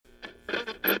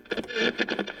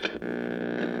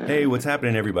Hey, what's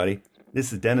happening, everybody?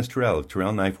 This is Dennis Terrell of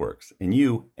Terrell Knife Works, and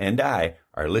you and I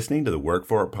are listening to the Work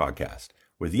For It podcast,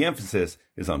 where the emphasis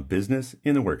is on business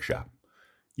in the workshop.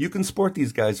 You can support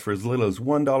these guys for as little as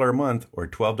 $1 a month or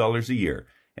 $12 a year,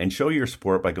 and show your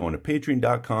support by going to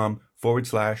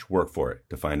patreon.com/workforit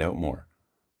to find out more.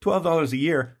 $12 a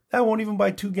year, that won't even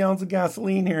buy 2 gallons of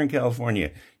gasoline here in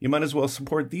California. You might as well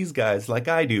support these guys like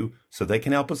I do so they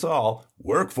can help us all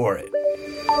work for it.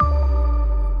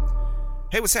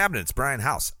 Hey, what's happening? It's Brian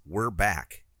House. We're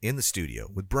back in the studio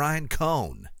with Brian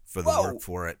Cohn for the Work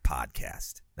For It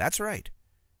podcast. That's right.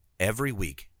 Every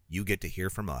week, you get to hear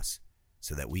from us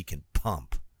so that we can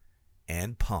pump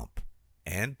and pump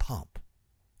and pump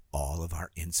all of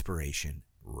our inspiration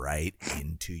right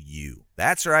into you.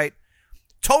 That's right.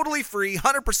 Totally free,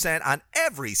 100% on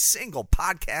every single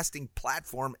podcasting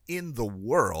platform in the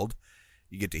world.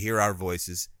 You get to hear our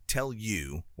voices, tell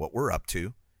you what we're up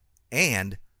to,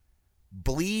 and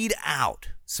bleed out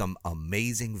some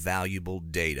amazing, valuable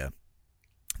data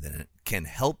that can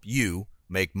help you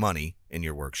make money in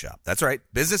your workshop. That's right.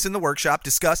 Business in the workshop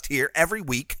discussed here every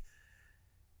week.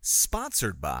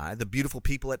 Sponsored by the beautiful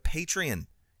people at Patreon.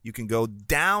 You can go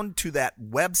down to that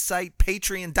website,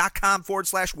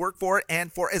 patreon.com/workforit,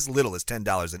 and for as little as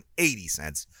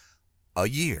 $10.80 a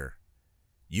year,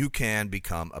 you can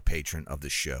become a patron of the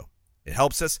show. It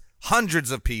helps us.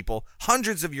 Hundreds of people,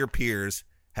 hundreds of your peers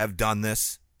have done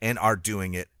this and are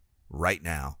doing it right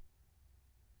now,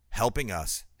 helping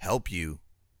us help you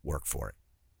work for it.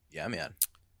 Yeah, man.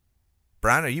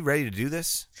 Brian, are you ready to do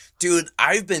this? Dude,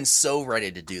 I've been so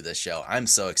ready to do this show. I'm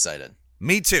so excited.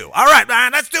 Me too. All right,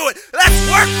 Brian, let's do it. Let's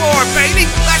work for it, baby.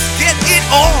 Let's get it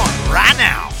on right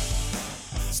now.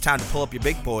 It's time to pull up your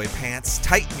big boy pants,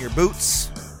 tighten your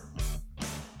boots,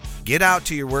 get out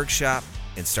to your workshop,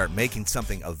 and start making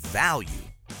something of value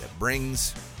that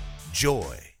brings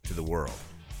joy to the world.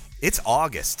 It's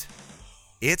August.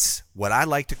 It's what I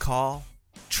like to call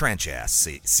trench ass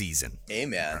season. Hey,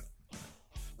 man.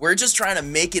 We're just trying to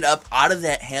make it up out of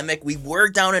that hammock. We were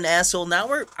down an asshole.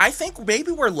 Now I think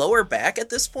maybe we're lower back at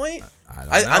this point.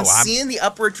 I'm seeing the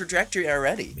upward trajectory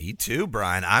already. Me too,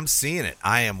 Brian. I'm seeing it.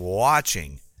 I am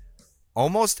watching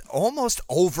almost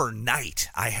overnight.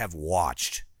 I have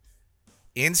watched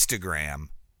Instagram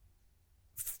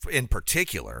in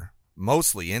particular,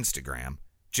 mostly Instagram,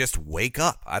 just wake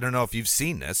up. I don't know if you've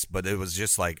seen this, but it was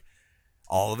just like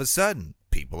all of a sudden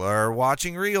people are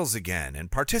watching reels again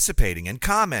and participating and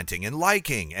commenting and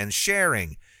liking and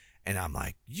sharing. And I'm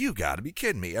like, you got to be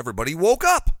kidding me. Everybody woke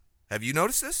up. Have you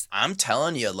noticed this? I'm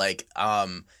telling you,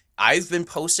 I've been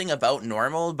posting about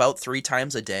normal about 3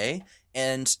 times a day.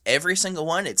 And every single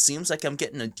one, it seems like I'm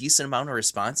getting a decent amount of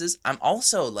responses. I'm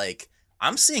also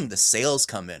I'm seeing the sales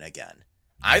come in again.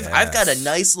 I've got a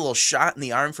nice little shot in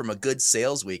the arm from a good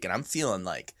sales week, and I'm feeling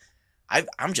like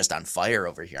I'm just on fire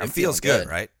over here. It feels good,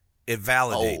 right? It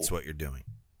validates what you're doing.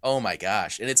 Oh my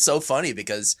gosh. And it's so funny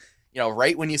because,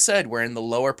 right when you said we're in the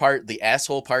lower part, the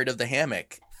asshole part of the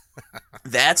hammock,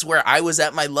 that's where I was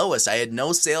at my lowest. I had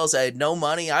no sales. I had no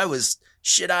money. I was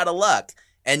shit out of luck.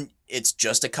 And it's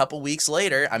just a couple weeks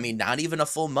later. I mean, not even a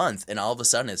full month. And all of a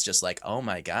sudden it's just like, oh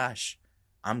my gosh.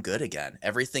 I'm good again.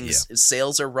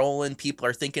 Sales are rolling. People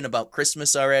are thinking about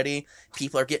Christmas already.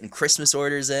 People are getting Christmas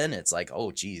orders in. It's like,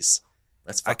 oh, geez.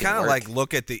 Let's fucking work. I kind of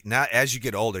look at now as you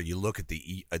get older, you look at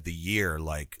the year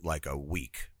like a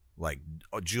week. Like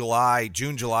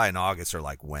June, July, and August are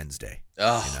like Wednesday.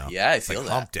 Oh, yeah, I feel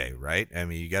that. Hump day, right? I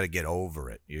mean, you got to get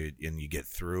over it, and you get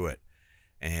through it.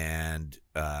 And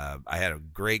I had a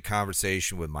great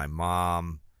conversation with my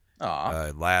mom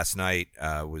last night.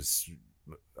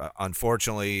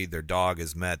 Unfortunately, their dog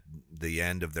has met the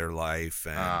end of their life,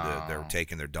 and they're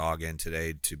taking their dog in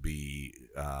today to be,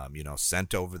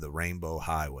 sent over the Rainbow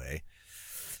Highway.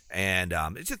 And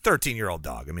it's a 13-year-old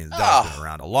dog. I mean, the dog's been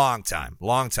around a long time.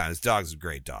 This dog's a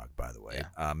great dog, by the way.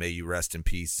 Yeah. May you rest in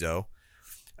peace, Zoe.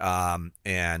 Be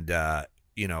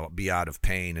out of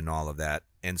pain and all of that.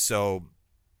 And so,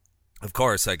 of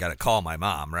course, I got to call my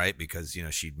mom, right? Because,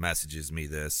 she messages me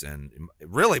this. And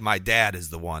really, my dad is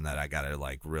the one that I got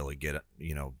to, really get,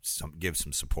 give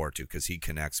some support to, because he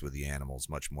connects with the animals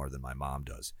much more than my mom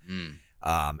does.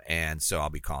 And so I'll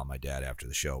be calling my dad after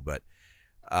the show. But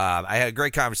I had a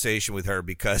great conversation with her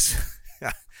because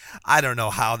I don't know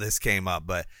how this came up,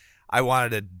 but I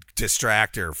wanted to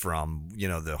distract her from,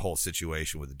 the whole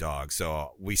situation with the dog.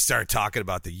 So we start talking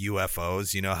about the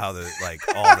UFOs, how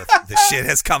all the shit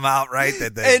has come out, right?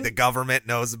 That the government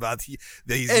knows about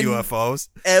these UFOs.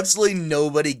 Absolutely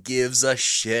nobody gives a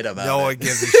shit about it. No one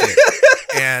gives a shit.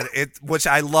 And which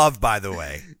I love, by the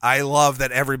way. I love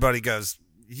that everybody goes,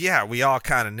 yeah, we all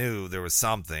kind of knew there was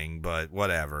something, but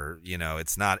whatever.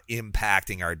 It's not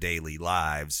impacting our daily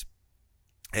lives.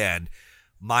 And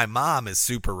my mom is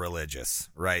super religious,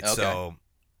 right? Okay. So,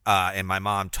 and my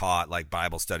mom taught like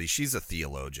Bible study. She's a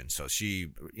theologian. So she,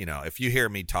 if you hear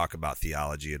me talk about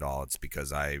theology at all, it's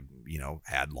because I,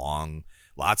 had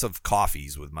lots of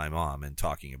coffees with my mom and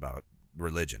talking about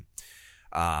religion.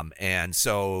 And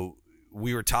so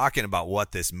we were talking about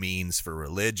what this means for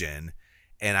religion.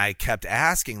 And I kept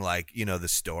asking, like, the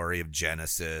story of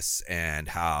Genesis and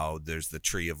how there's the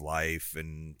tree of life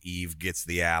and Eve gets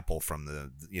the apple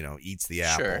eats the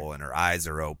apple Sure. and her eyes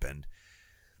are opened.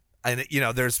 And,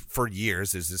 for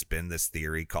years, there's just been this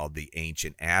theory called the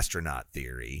ancient astronaut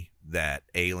theory that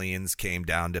aliens came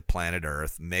down to planet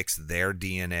Earth, mixed their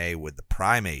DNA with the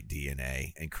primate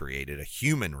DNA and created a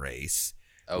human race,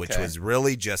 which was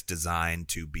really just designed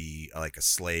to be like a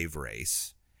slave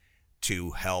race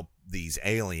to help these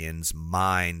aliens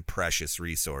mine precious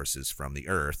resources from the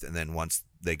Earth. And then once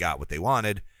they got what they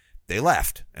wanted, they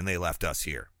left, and they left us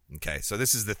here. Okay, so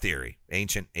this is the theory,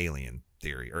 ancient alien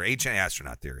theory, or ancient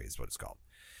astronaut theory is what it's called.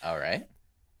 All right.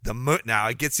 The moon. Now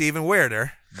it gets even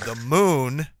weirder. The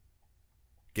moon,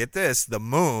 get this, the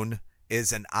moon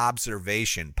is an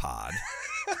observation pod.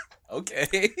 Okay.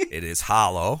 It is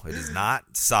hollow. It is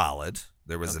not solid.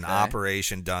 There was an Okay.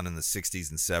 operation done in the 60s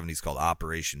and 70s called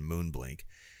Operation Moonblink,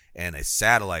 and a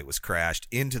satellite was crashed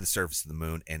into the surface of the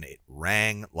moon, and it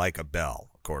rang like a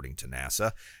bell, according to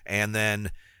NASA. And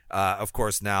then, of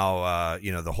course, now,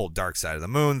 the whole dark side of the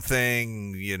moon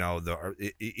thing,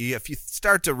 if you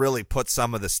start to really put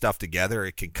some of the stuff together,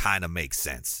 it can kind of make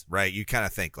sense, right? You kind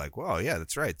of think like, well, yeah,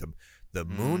 that's right. The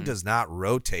moon does not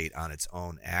rotate on its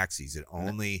own axes.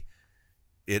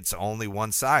 It's only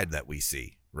one side that we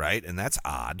see. Right. And that's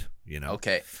odd,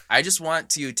 Okay. I just want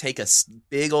to take a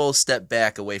big old step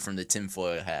back away from the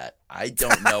tinfoil hat. I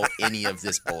don't know any of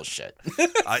this bullshit.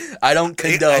 I don't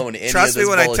condone any of this bullshit. Trust me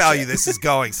when I tell you this is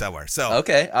going somewhere. So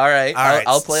okay. All right.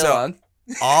 I'll play along.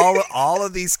 all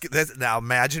of these. Now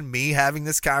imagine me having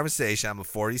this conversation. I'm a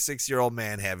 46-year-old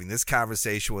man having this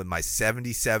conversation with my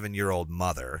 77-year-old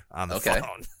mother on the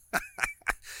phone.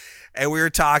 And we were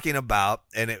talking about,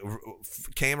 and it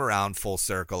came around full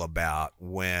circle about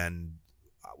when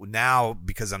now,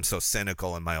 because I'm so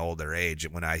cynical in my older age,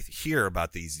 when I hear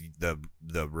about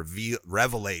the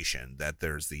revelation that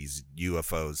there's these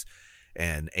UFOs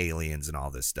and aliens and all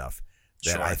this stuff,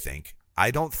 that Sure. I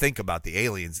don't think about the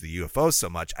aliens, the UFOs so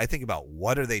much. I think about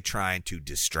what are they trying to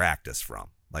distract us from?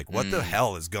 Like, what the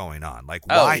hell is going on? Like,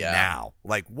 why now?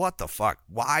 Like, what the fuck?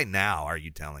 Why now are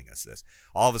you telling us this?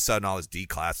 All of a sudden, all this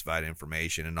declassified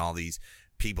information and all these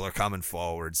people are coming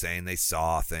forward saying they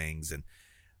saw things. And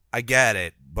I get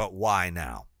it, but why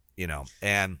now?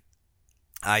 And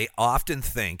I often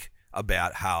think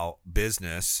about how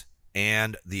business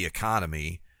and the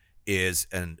economy is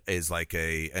like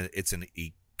it's an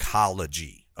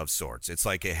ecology of sorts. It's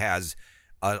like it has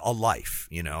a life,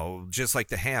 just like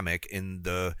the hammock. In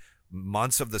the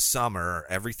months of the summer,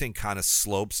 everything kind of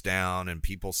slopes down and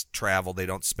people travel. They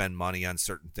don't spend money on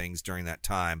certain things during that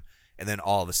time. And then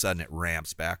all of a sudden it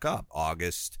ramps back up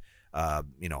August,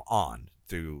 on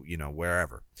through,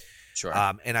 wherever. Sure.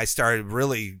 And I started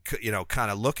really, kind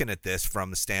of looking at this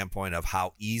from the standpoint of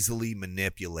how easily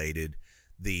manipulated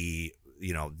these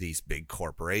big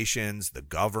corporations, the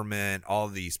government, all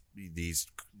these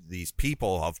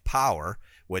people of power,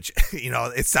 which,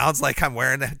 it sounds like I'm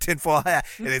wearing a tinfoil hat,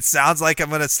 and it sounds like I'm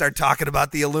going to start talking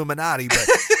about the Illuminati, but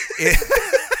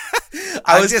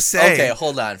I was just saying. Okay,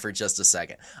 hold on for just a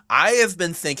second. I have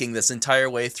been thinking this entire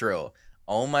way through,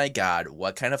 oh my God,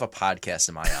 what kind of a podcast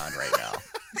am I on right now?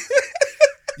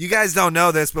 You guys don't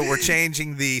know this, but we're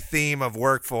changing the theme of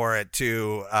work for it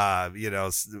to,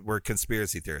 we're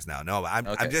conspiracy theorists now. No,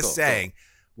 I'm just saying,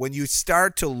 when you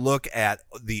start to look at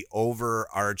the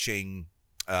overarching,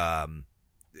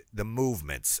 the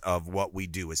movements of what we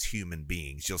do as human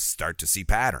beings, you'll start to see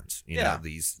patterns,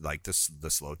 these like the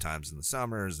slow times in the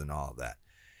summers and all of that.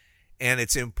 And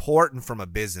it's important from a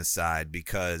business side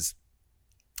because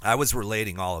I was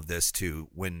relating all of this to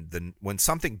when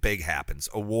something big happens,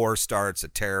 a war starts, a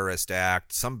terrorist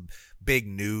act, some big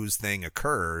news thing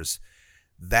occurs,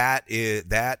 that is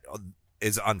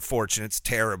unfortunate, it's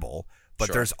terrible, but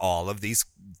Sure. there's all of these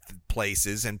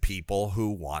places and people who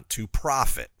want to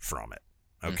profit from it,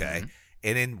 okay? Mm-hmm.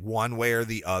 And in one way or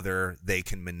the other, they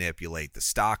can manipulate the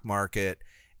stock market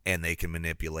and they can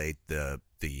manipulate the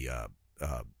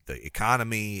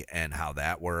economy and how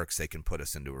that works. They can put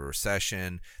us into a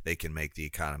recession. They can make the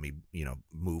economy,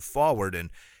 move forward.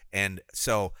 And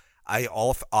so I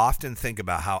often think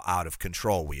about how out of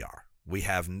control we are. We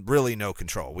have really no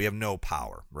control. We have no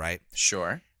power, right?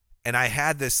 Sure. And I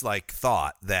had this like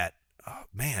thought that, oh,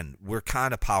 man, we're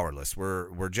kind of powerless.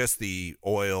 We're just the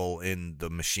oil in the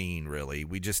machine, really.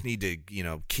 We just need to,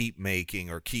 keep making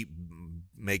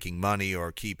money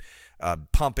or keep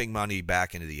pumping money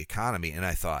back into the economy. And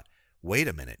I thought, wait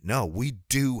a minute. No, we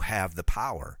do have the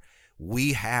power.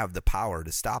 We have the power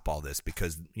to stop all this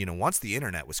because, once the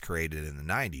internet was created in the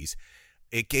 90s,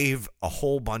 it gave a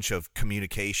whole bunch of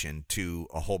communication to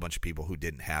a whole bunch of people who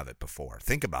didn't have it before.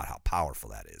 Think about how powerful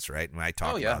that is, right? When I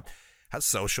talk about how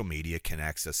social media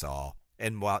connects us all,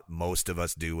 and what most of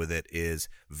us do with it is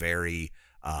very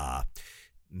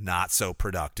not so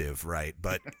productive, right?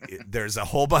 But there's a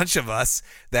whole bunch of us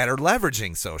that are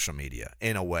leveraging social media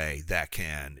in a way that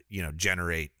can,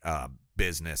 generate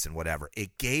business and whatever.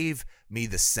 It gave me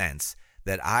the sense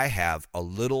that I have a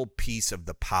little piece of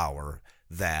the power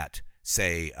that,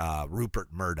 say, Rupert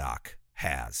Murdoch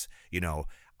has.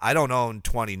 I don't own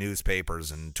 20 newspapers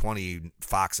and 20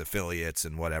 Fox affiliates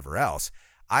and whatever else.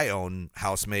 I own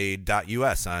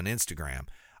housemade.us on Instagram.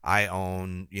 I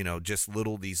own, just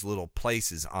these little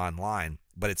places online,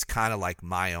 but it's kind of like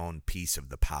my own piece of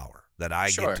the power that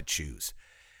I get to choose.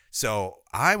 So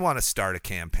I want to start a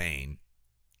campaign,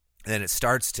 and it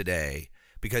starts today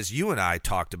because you and I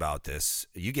talked about this.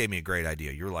 You gave me a great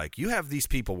idea. You're like, you have these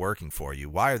people working for you.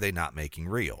 Why are they not making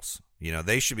reels?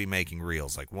 They should be making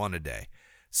reels like one a day.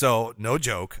 So no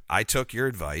joke, I took your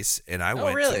advice and I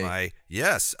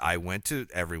went to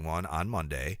everyone on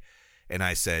Monday and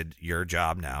I said, your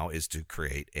job now is to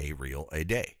create a reel a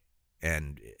day.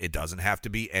 And it doesn't have to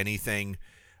be anything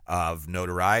of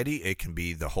notoriety. It can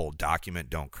be the whole document,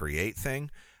 don't create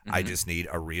thing. Mm-hmm. I just need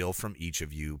a reel from each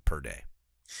of you per day.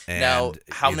 And, now,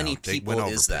 how many people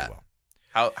is that?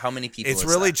 Well. How many people it's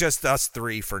really just us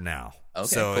three for now. Okay,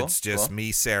 so cool, it's just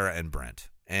me, Sarah, and Brent.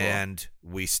 And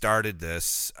we started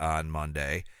this on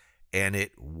Monday, and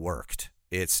it worked.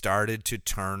 It started to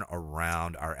turn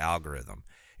around our algorithm.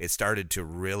 It started to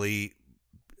really,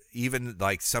 even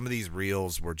like some of these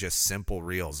reels were just simple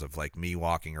reels of like me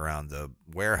walking around the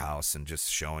warehouse and just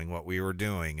showing what we were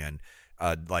doing and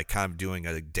like kind of doing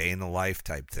a day in the life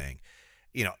type thing.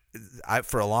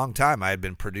 For a long time, I had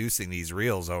been producing these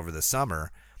reels over the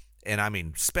summer, and I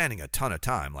mean, spending a ton of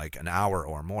time, like an hour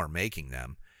or more making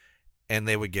them. And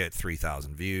they would get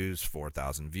 3,000 views,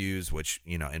 4,000 views, which,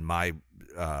 in my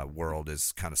world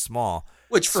is kind of small.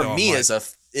 Which for me is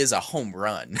a home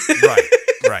run.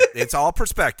 Right. It's all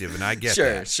perspective, and I get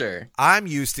that. Sure. I'm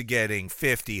used to getting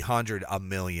 50, 100, a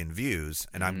million views,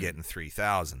 and I'm getting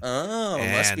 3,000. Oh,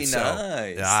 must be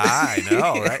nice. I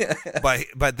know, right?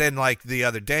 But then, like the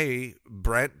other day,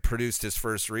 Brent produced his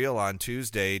first reel on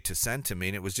Tuesday to send to me,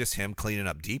 and it was just him cleaning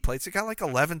up D plates. It got like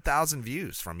 11,000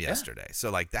 views from yesterday. Yeah.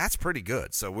 So, like, that's pretty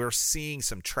good. So we're seeing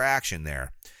some traction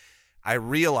there. I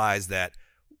realize that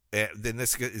then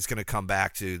this is going to come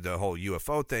back to the whole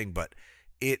UFO thing, but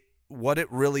what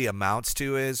it really amounts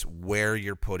to is where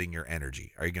you're putting your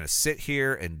energy. Are you going to sit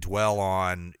here and dwell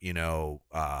on, the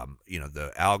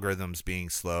algorithms being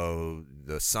slow,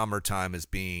 the summertime is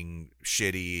being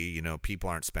shitty, people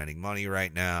aren't spending money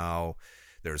right now,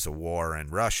 there's a war in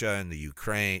Russia and the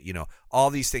Ukraine, all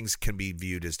these things can be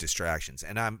viewed as distractions.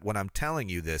 And what I'm telling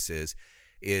you this is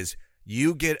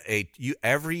you get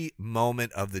every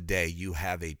moment of the day you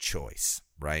have a choice,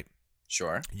 right?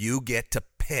 Sure. You get to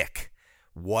pick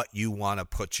what you want to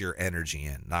put your energy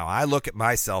in. Now, I look at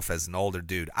myself as an older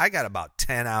dude. I got about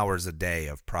 10 hours a day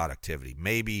of productivity,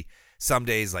 maybe some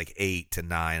days like 8 to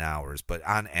 9 hours, but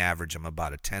on average, I'm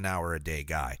about a 10-hour a day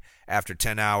guy. After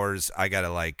 10 hours, I got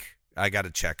to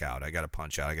check out. I got to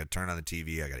punch out. I got to turn on the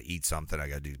TV. I got to eat something. I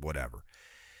got to do whatever.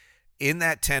 In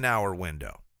that 10-hour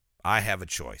window, I have a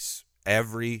choice.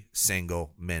 Every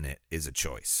single minute is a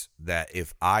choice. That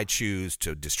if I choose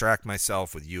to distract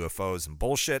myself with UFOs and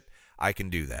bullshit, I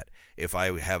can do that.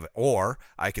 Or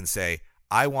I can say,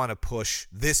 I want to push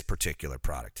this particular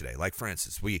product today. Like, for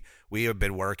instance, we have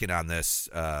been working on this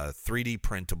 3D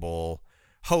printable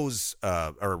hose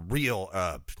or reel,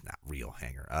 not reel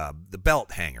hanger, the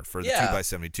belt hanger for the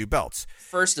 2x72 belts.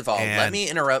 First of all, let me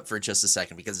interrupt for just a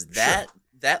second because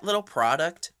that little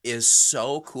product is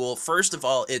so cool. First of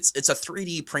all, it's a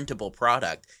 3D printable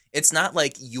product. It's not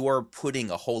like you're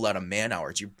putting a whole lot of man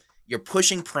hours. You're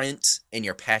pushing print and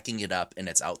you're packing it up and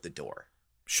it's out the door.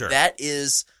 Sure. That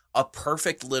is a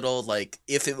perfect little, like,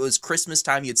 if it was Christmas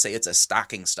time, you'd say it's a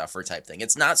stocking stuffer type thing.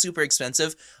 It's not super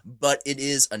expensive, but it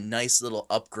is a nice little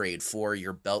upgrade for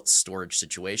your belt storage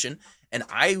situation. And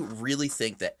I really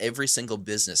think that every single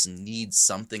business needs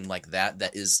something like that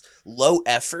is low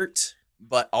effort,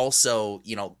 but also,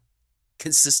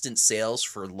 consistent sales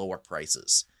for lower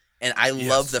prices. And I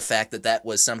love the fact that that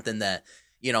was something that,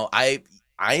 you know, I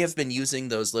have been using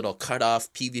those little cut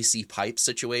off PVC pipe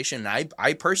situation. And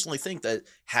I personally think that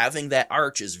having that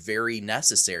arch is very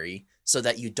necessary so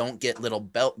that you don't get little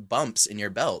belt bumps in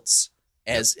your belts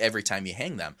as every time you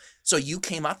hang them. So you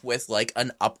came up with like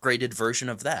an upgraded version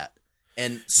of that.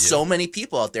 And so many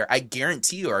people out there, I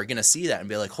guarantee you, are going to see that and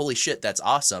be like, holy shit, that's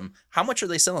awesome. How much are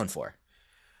they selling for?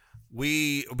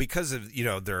 Because of, you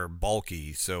know, they're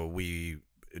bulky, so we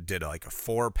did like a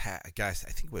 4-pack. Guys,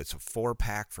 I think it's a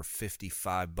 4-pack for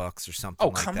 $55 or something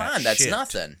like that. Oh, come on. That's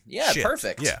nothing. Yeah,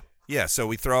 perfect. Yeah. So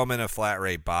we throw them in a flat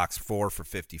rate box, 4 for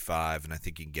 $55, and I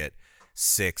think you can get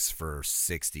 6 for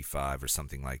 $65 or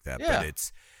something like that. Yeah. But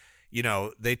it's, you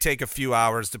know, they take a few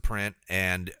hours to print.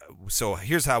 And so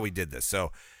here's how we did this.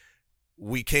 So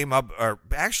we came up, or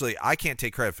actually, I can't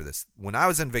take credit for this. When I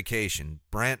was on vacation,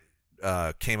 Brent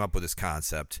came up with this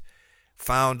concept,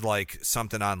 found like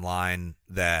something online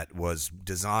that was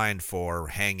designed for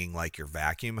hanging like your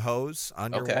vacuum hose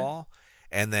on your wall,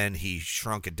 and then he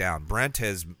shrunk it down. Brent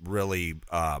has really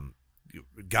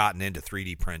gotten into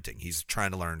 3D printing. He's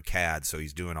trying to learn CAD, so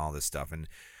he's doing all this stuff, and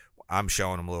I'm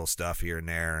showing him little stuff here and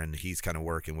there, and he's kind of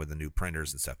working with the new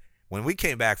printers and stuff. When we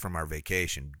came back from our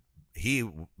vacation, he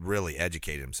really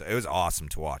educated himself. It was awesome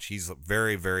to watch. He's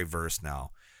very, very versed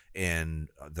now in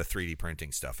the 3D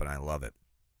printing stuff, and I love it.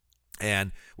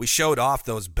 And we showed off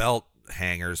those belt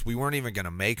hangers. We weren't even going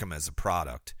to make them as a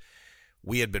product.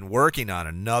 We had been working on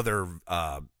another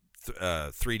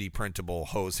 3D printable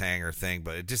hose hanger thing,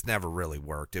 but it just never really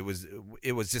worked. It was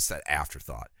just an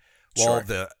afterthought. Well,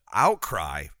 the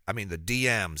outcry, I mean, the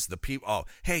DMs, the people, oh,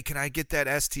 hey, can I get that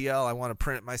STL? I want to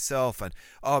print it myself. And,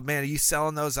 oh, man, are you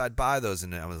selling those? I'd buy those.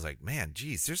 And I was like, man,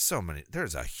 geez,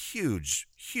 there's a huge,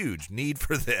 huge need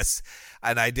for this.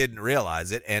 And I didn't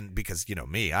realize it. And because, you know,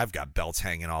 me, I've got belts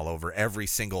hanging all over every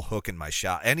single hook in my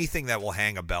shop. Anything that will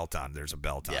hang a belt on, there's a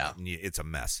belt on it. And it's a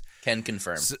mess. Can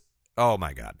confirm. So, oh,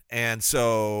 my God. And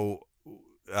so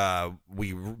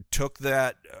we took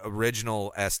that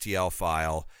original STL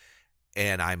file,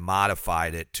 and I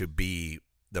modified it to be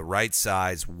the right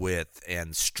size, width,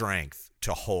 and strength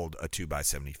to hold a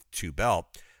 2x72 belt.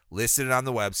 Listed it on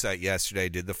the website yesterday,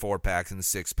 did the 4-pack and the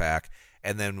 6-pack,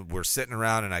 and then we're sitting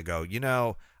around and I go, you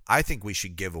know, I think we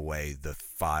should give away the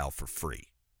file for free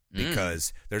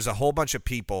because there's a whole bunch of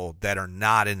people that are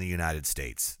not in the United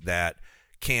States that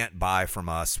can't buy from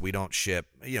us. We don't ship,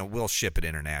 you know, we'll ship it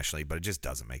internationally, but it just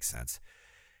doesn't make sense.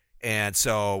 And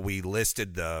so we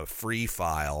listed the free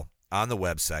file on the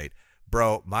website.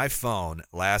 Bro, my phone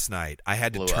last night, I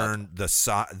had to turn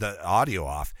the audio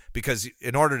off because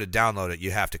in order to download it,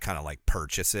 you have to kind of like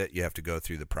purchase it. You have to go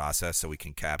through the process so we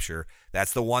can capture.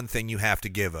 That's the one thing you have to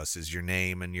give us is your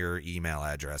name and your email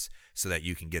address so that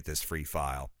you can get this free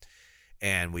file.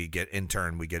 And we get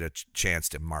a chance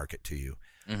to market to you.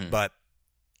 Mm-hmm. But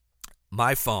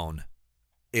my phone,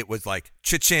 it was like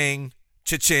cha-ching,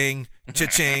 cha-ching,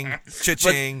 cha-ching,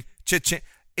 cha-ching, cha-ching.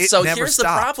 So here's the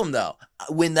problem, though.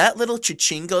 When that little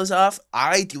cha-ching goes off,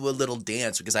 I do a little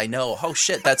dance because I know, oh,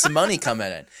 shit, that's money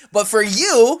coming in. But for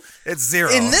you, it's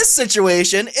zero. In this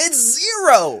situation, it's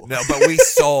zero. No, but we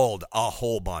sold a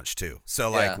whole bunch, too. So,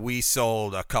 like, we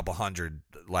sold a couple hundred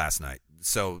last night.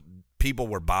 So people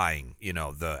were buying, you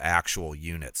know, the actual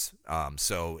units.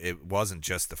 So it wasn't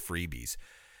just the freebies.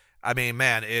 I mean,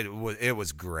 man, it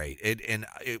was great.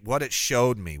 What it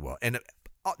showed me was, and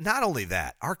not only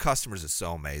that, our customers are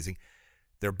so amazing.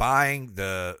 They're buying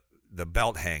the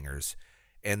belt hangers,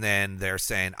 and then they're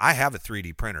saying, I have a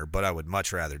 3D printer, but I would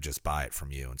much rather just buy it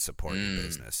from you and support your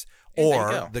business.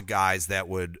 Or the guys that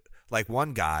would, like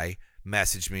one guy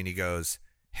messaged me and he goes,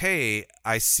 hey,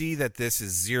 I see that this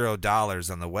is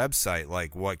 $0 on the website.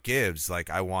 Like, what gives? Like,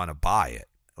 I want to buy it.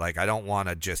 Like, I don't want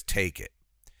to just take it.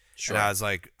 Sure.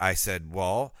 And I said,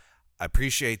 well, I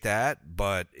appreciate that,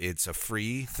 but it's a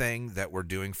free thing that we're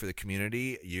doing for the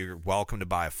community. You're welcome to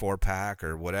buy a 4-pack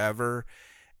or whatever.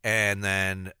 And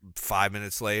then 5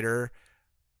 minutes later,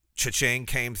 cha-ching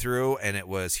came through, and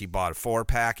he bought a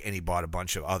 4-pack, and he bought a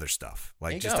bunch of other stuff,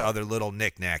 like just other little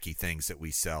knick-knacky things that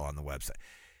we sell on the website.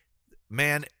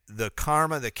 Man, the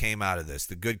karma that came out of this,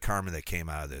 the good karma that came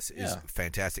out of this is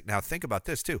fantastic. Now, think about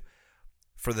this, too.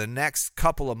 For the next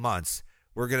couple of months,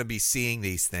 we're going to be seeing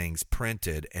these things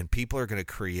printed, and people are going to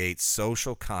create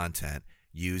social content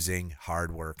using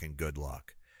hard work and good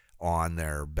luck on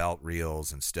their belt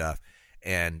reels and stuff.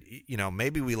 And, you know,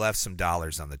 maybe we left some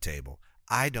dollars on the table.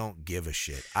 I don't give a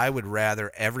shit. I would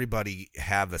rather everybody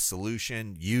have a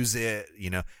solution, use it. You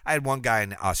know, I had one guy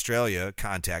in Australia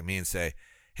contact me and say,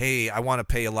 hey, I want to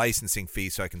pay a licensing fee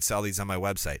so I can sell these on my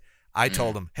website. I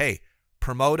told him, hey,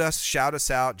 promote us, shout us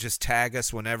out, just tag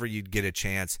us whenever you get a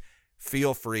chance.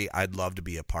 Feel free. I'd love to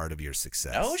be a part of your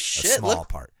success. Oh, shit. A small Look,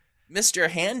 part. Mr.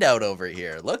 Handout over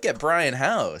here. Look at Brian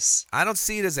House. I don't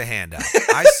see it as a handout.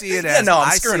 I see it as yeah, no,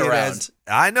 I'm screwing around.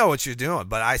 I know what you're doing,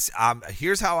 but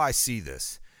here's how I see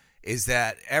this: is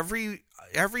that every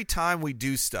time we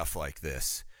do stuff like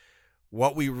this,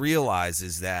 what we realize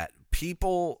is that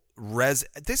people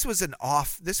this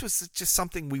was just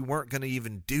something we weren't going to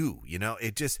even do.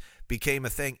 It just became a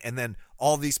thing, and then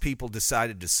all these people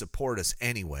decided to support us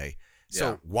anyway.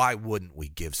 So why wouldn't we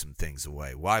give some things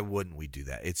away? Why wouldn't we do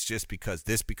that? It's just because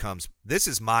this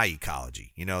is my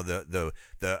ecology.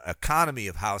 The economy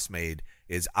of Housemade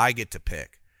is I get to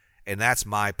pick, and that's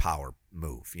my power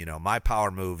move. My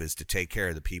power move is to take care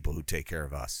of the people who take care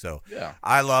of us. So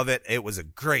I love it. It was a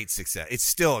great success. It's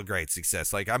still a great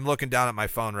success. Like, I'm looking down at my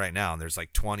phone right now, and there's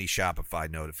like 20 Shopify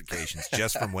notifications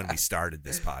just from when we started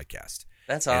this podcast.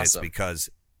 That's awesome. And it's because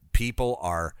people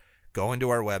are going to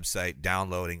our website,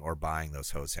 downloading or buying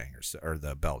those hose hangers or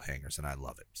the belt hangers, and I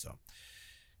love it. So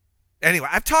anyway,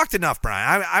 I've talked enough,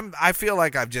 Brian. I feel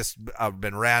like I've just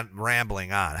been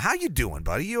rambling on. How you doing,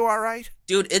 buddy? You all right?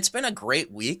 Dude, it's been a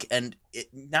great week, and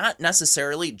not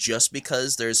necessarily just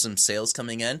because there's some sales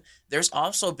coming in. There's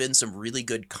also been some really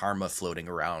good karma floating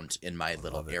around in my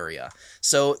little area.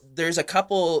 So there's a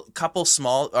couple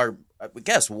small, or I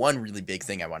guess one really big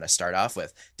thing I want to start off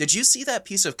with. Did you see that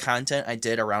piece of content I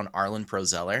did around Arlen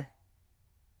Prozeller?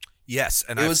 Yes,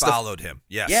 and I followed him.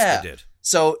 Yes, I did.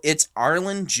 So it's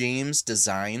Arlen James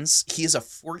Designs. He's a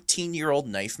 14-year-old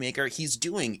knife maker. He's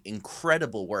doing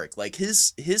incredible work. Like,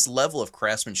 his level of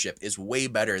craftsmanship is way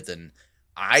better than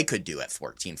I could do at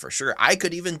 14 for sure. I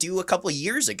could even do a couple of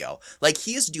years ago. Like,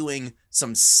 he's doing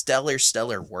some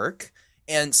stellar work.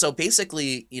 And so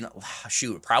basically,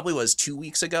 it probably was 2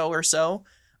 weeks ago or so.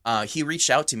 He reached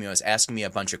out to me and was asking me a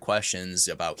bunch of questions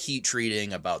about heat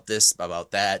treating, about this,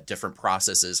 about that, different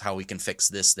processes, how we can fix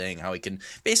this thing, how we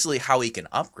can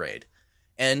upgrade.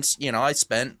 And, I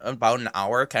spent about an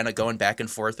hour kind of going back and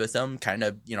forth with him, kind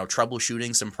of,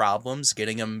 troubleshooting some problems,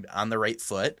 getting him on the right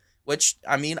foot, which,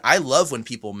 I mean, I love when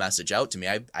people message out to me.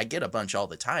 I get a bunch all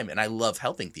the time, and I love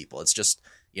helping people. It's just,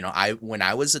 when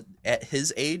I was at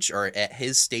his age or at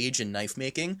his stage in knife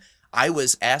making, I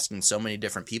was asking so many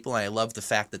different people, and I love the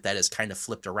fact that has kind of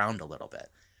flipped around a little bit.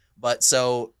 But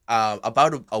so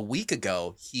about a week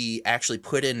ago, he actually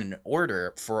put in an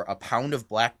order for a pound of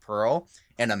black pearl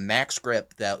and a max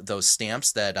grip, those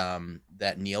stamps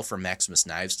that Neil from Maximus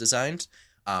Knives designed.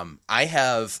 I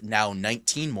have now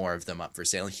 19 more of them up for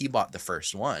sale. He bought the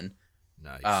first one.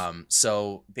 Nice.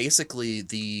 So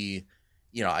basically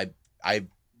I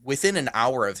within an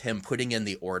hour of him putting in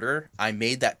the order, I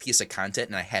made that piece of content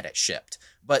and I had it shipped.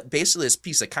 But basically this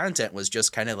piece of content was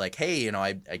just kind of like, hey,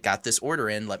 I got this order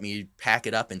in, let me pack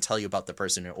it up and tell you about the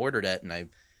person who ordered it. And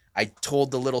I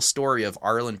told the little story of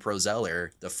Arlen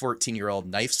Prozeller, the 14-year-old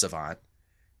knife savant.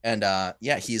 And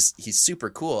he's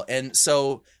super cool. And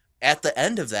so at the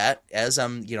end of that, as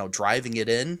I'm, driving it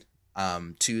in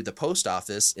to the post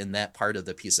office in that part of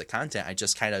the piece of content, I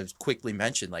just kind of quickly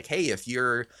mentioned, like, hey, if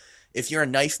you're a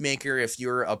knife maker, if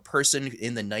you're a person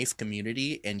in the knife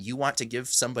community and you want to give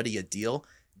somebody a deal,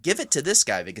 give it to this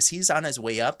guy because he's on his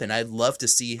way up, and I'd love to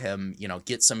see him,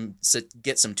 get some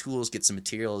tools, get some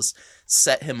materials,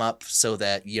 set him up so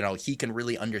that, he can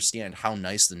really understand how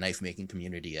nice the knife making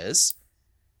community is.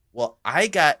 Well, I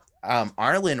got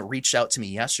Arlen reached out to me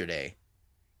yesterday.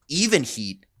 Even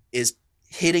Heat is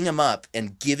hitting him up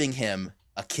and giving him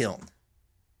a kiln.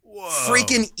 Whoa.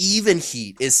 Freaking Even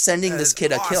Heat is sending this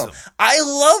kid a kiln. I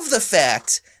love the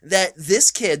fact that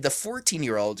this kid, the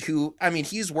 14-year-old, who, I mean,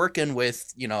 he's working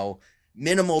with,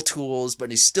 minimal tools, but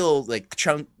he's still like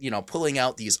pulling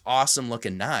out these awesome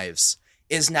looking knives,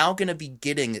 is now going to be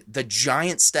getting the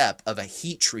giant step of a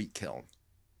heat treat kiln.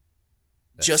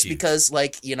 That's just huge. Because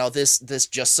this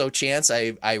just so chance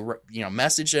I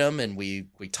messaged him and we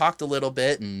talked a little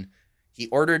bit and he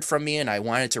ordered from me and I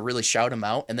wanted to really shout him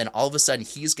out. And then all of a sudden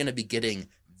he's going to be getting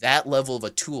that level of a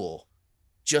tool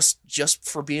just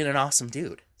for being an awesome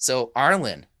dude. So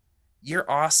Arlen, you're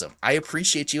awesome. I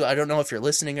appreciate you. I don't know if you're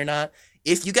listening or not.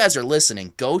 If you guys are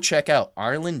listening, go check out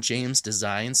Arlen James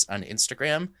Designs on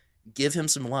Instagram. Give him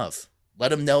some love.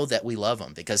 Let him know that we love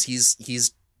him because he's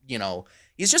just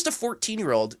a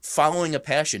 14-year-old following a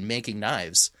passion, making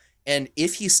knives. And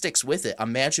if he sticks with it,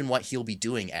 imagine what he'll be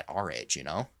doing at our age,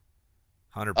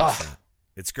 100%.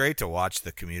 It's great to watch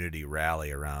the community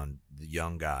rally around the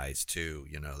young guys too,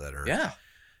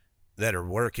 that are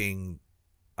working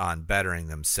on bettering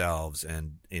themselves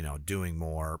and, doing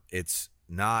more. It's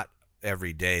not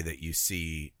every day that you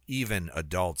see even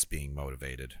adults being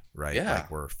motivated, right? Yeah.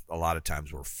 Like a lot of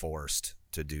times we're forced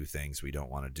to do things we don't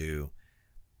want to do.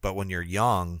 But when you're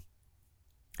young,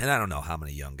 and I don't know how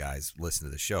many young guys listen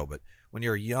to the show, but when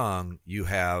you're young, you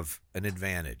have an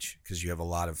advantage because you have a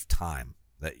lot of time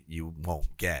that you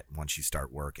won't get once you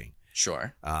start working.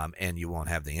 Sure. And you won't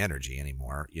have the energy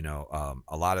anymore. You know,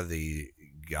 a lot of the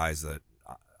guys that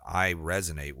I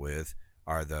resonate with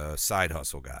are the side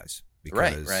hustle guys.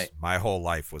 Because right. my whole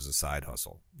life was a side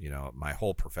hustle. You know, my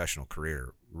whole professional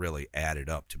career really added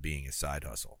up to being a side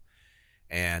hustle.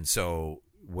 And so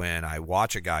when I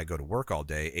watch a guy go to work all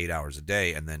day, 8 hours a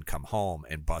day, and then come home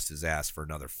and bust his ass for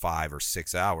another 5 or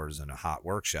 6 hours in a hot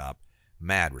workshop,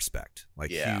 mad respect,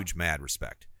 huge mad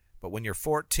respect. But when you're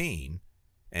 14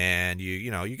 and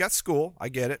you got school, I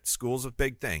get it. School's a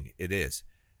big thing. It is.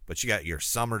 But you got your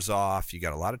summers off. You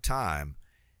got a lot of time.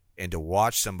 And to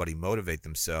watch somebody motivate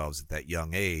themselves at that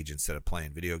young age instead of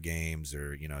playing video games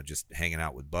or, just hanging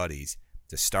out with buddies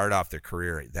to start off their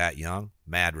career that young,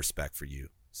 mad respect for you.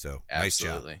 So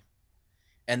absolutely. Nice job.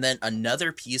 And then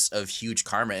another piece of huge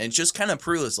karma, and it just kind of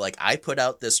proves I put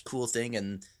out this cool thing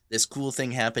and this cool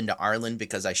thing happened to Arlen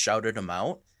because I shouted him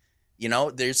out.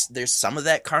 There's some of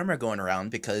that karma going around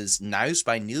because Knives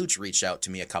by Nuge reached out to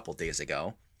me a couple days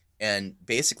ago. And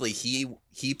basically, he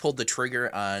pulled the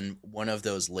trigger on one of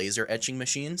those laser etching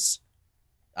machines,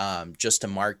 just to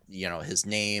mark his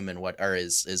name and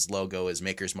his logo, his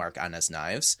maker's mark on his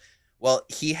knives. Well,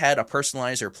 he had a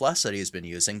Personalizer Plus that he's been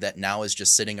using that now is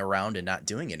just sitting around and not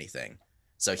doing anything.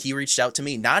 So he reached out to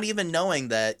me, not even knowing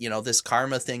that this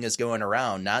karma thing is going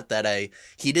around. Not that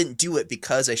he didn't do it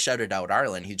because I shouted out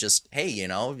Arlen. He just, hey,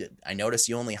 I noticed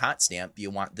you only hot stamp. You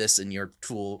want this in your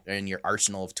tool in your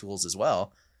arsenal of tools as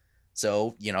well.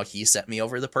 So, he sent me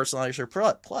over the Personalizer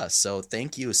Plus. So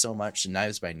thank you so much to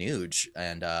Knives by Nuge.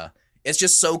 And it's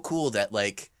just so cool that,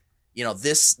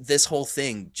 this whole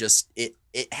thing just,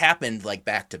 it happened,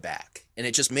 back to back. And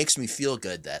it just makes me feel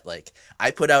good that,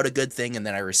 I put out a good thing and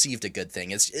then I received a good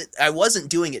thing. I wasn't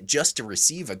doing it just to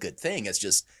receive a good thing. It's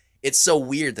just, it's so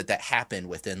weird that happened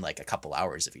within, a couple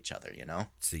hours of each other,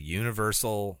 It's a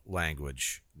universal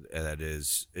language.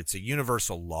 It's a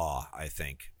universal law, I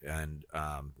think. And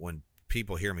when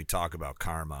people hear me talk about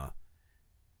karma,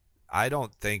 I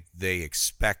don't think they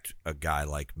expect a guy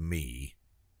like me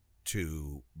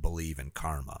to believe in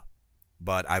karma.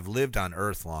 But I've lived on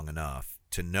Earth long enough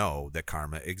to know that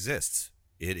karma exists.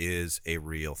 It is a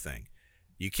real thing.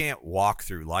 You can't walk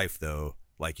through life, though,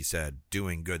 like you said,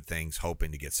 doing good things,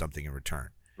 hoping to get something in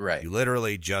return. Right. You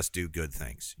literally just do good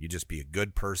things. You just be a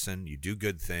good person. You do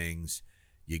good things.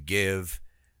 You give.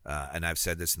 And I've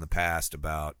said this in the past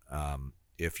about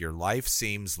if your life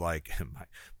seems like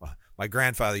my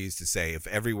grandfather used to say, if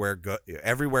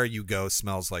everywhere you go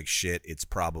smells like shit, it's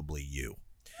probably you.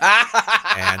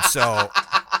 And so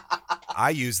I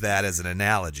use that as an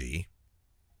analogy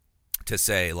to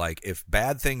say, if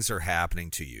bad things are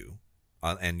happening to you,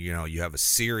 and you have a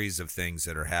series of things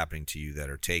that are happening to you that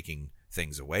are taking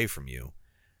things away from you,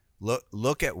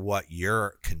 look at what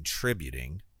you're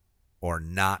contributing or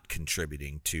not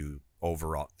contributing to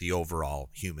the overall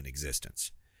human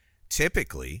existence.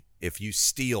 Typically, if you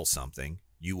steal something,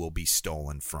 you will be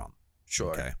stolen from.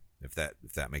 Sure. Okay, if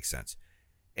that makes sense.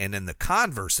 And then the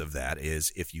converse of that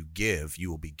is if you give,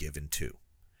 you will be given to.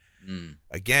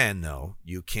 Again, though,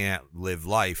 you can't live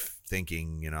life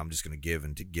thinking, I'm just going to give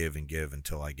and to give and give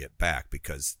until I get back,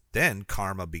 because then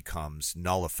karma becomes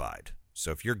nullified.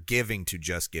 So if you're giving to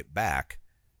just get back,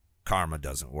 karma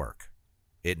doesn't work.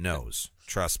 It knows.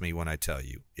 Trust me when I tell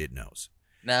you, it knows.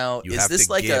 Now, you is have this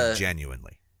to give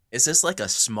genuinely. Is this a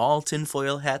small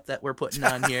tinfoil hat that we're putting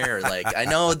on here? Or I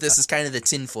know this is kind of the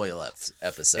tinfoil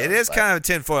episode. It is kind of a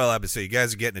tinfoil episode. You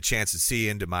guys are getting a chance to see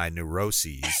into my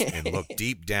neuroses and look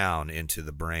deep down into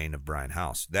the brain of Brian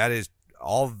House. That is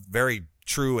all very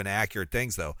true and accurate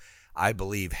things, though. I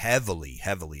believe heavily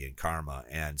in karma.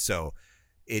 And so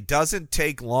it doesn't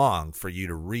take long for you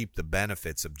to reap the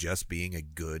benefits of just being a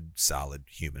good, solid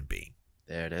human being.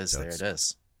 There it is. So there it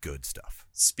is. Good stuff.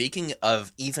 Speaking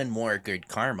of even more good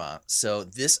karma, so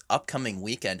this upcoming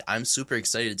weekend, I'm super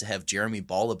excited to have Jeremy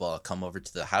Ballaball come over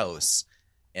to the house.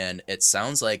 And it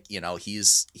sounds like,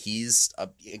 he's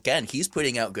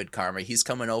putting out good karma. He's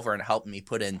coming over and helping me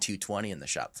put in 220 in the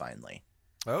shop finally.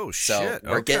 Oh, so shit.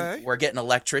 We're getting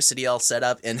electricity all set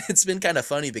up, and it's been kind of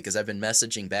funny because I've been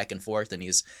messaging back and forth, and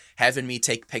he's having me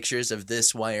take pictures of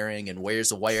this wiring and where's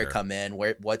the wire come in,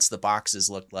 what's the boxes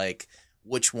look like,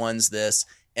 which one's this,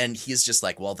 and he's just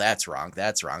like, well, that's wrong,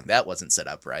 that wasn't set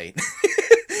up right.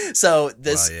 So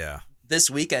this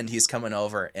weekend he's coming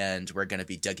over, and we're going to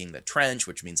be digging the trench,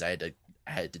 which means I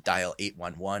I had to dial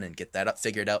 811 and get that up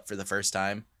figured out for the first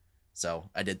time. So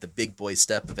I did the big boy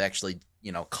step of actually,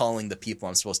 calling the people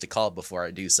I'm supposed to call before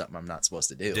I do something I'm not supposed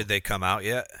to do. Did they come out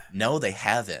yet? No, they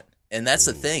haven't. And that's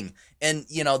the thing. And,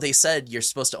 they said you're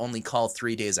supposed to only call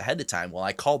 3 days ahead of time. Well,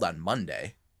 I called on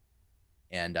Monday.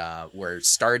 And we're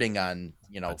starting on,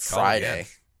 Friday.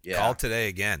 Yeah. Call today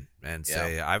again and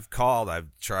say, I've called. I've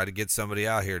tried to get somebody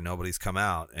out here. Nobody's come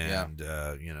out. And,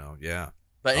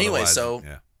 But anyway,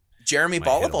 Jeremy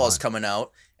Ballaball is coming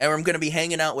out. And I'm going to be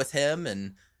hanging out with him.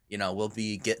 And, we'll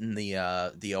be getting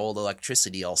the old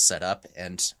electricity all set up.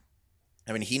 And,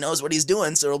 I mean, he knows what he's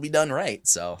doing, so it'll be done right.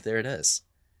 So there it is.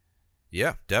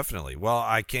 Yeah, definitely. Well,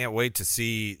 I can't wait to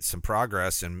see some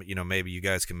progress, and maybe you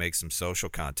guys can make some social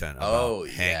content about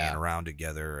hanging around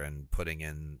together and putting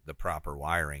in the proper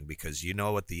wiring, because you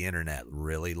know what the internet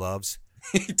really loves?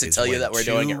 To tell you that we're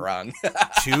doing it wrong.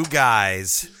 Two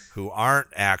guys who aren't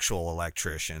actual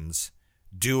electricians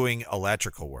doing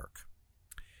electrical work.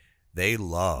 They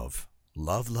love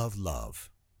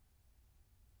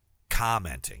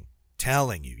commenting,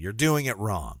 telling you you're doing it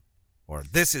wrong. Or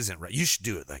this isn't right. You should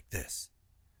do it like this.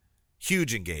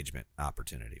 Huge engagement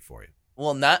opportunity for you.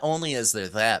 Well, not only is there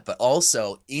that, but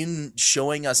also in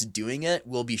showing us doing it,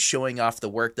 we'll be showing off the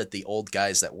work that the old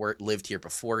guys that lived here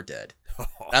before did.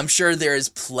 I'm sure there is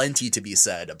plenty to be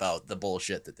said about the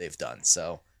bullshit that they've done.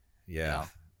 So, yeah.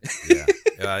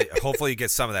 Hopefully you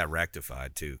get some of that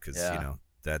rectified too, because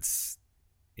that's.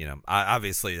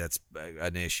 Obviously that's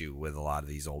an issue with a lot of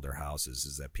these older houses,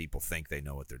 is that people think they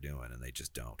know what they're doing and they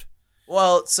just don't.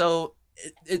 Well, so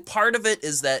part of it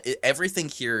is that everything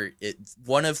here,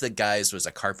 one of the guys was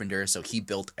a carpenter, so he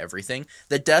built everything.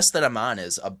 The desk that I'm on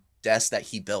is a desk that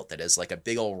he built that is like a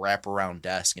big old wraparound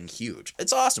desk and huge.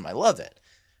 It's awesome. I love it.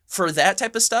 For that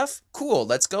type of stuff, cool,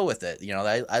 let's go with it.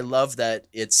 I love that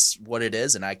it's what it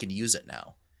is and I can use it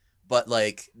now. But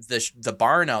like the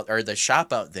barn out, or the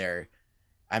shop out there,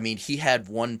 I mean, he had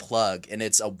one plug and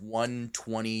it's a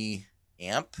 120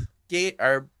 amp gate,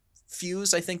 or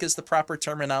fuse, I think is the proper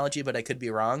terminology, but I could be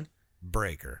wrong.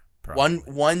 Breaker. Probably.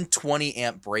 120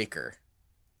 amp breaker.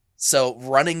 So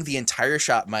running the entire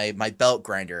shop, my belt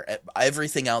grinder,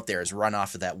 everything out there is run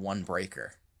off of that one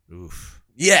breaker. Oof.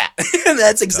 Yeah,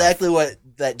 that's exactly what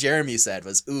that Jeremy said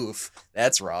was, oof,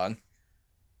 that's wrong.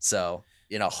 So,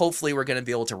 hopefully we're going to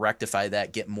be able to rectify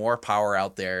that, get more power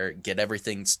out there, get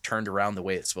everything turned around the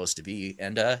way it's supposed to be.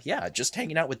 And just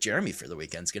hanging out with Jeremy for the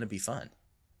weekend is going to be fun.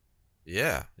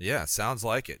 Yeah, sounds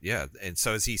like it. Yeah, and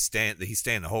so is he's staying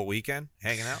the whole weekend,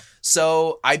 hanging out?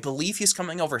 So I believe he's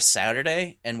coming over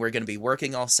Saturday, and we're going to be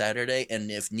working all Saturday, and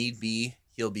if need be,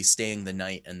 he'll be staying the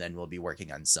night, and then we'll be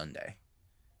working on Sunday.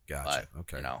 Gotcha. But,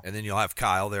 okay. And then you'll have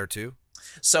Kyle there too?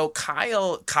 So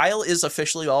Kyle is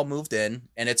officially all moved in,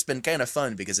 and it's been kind of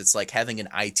fun because it's like having an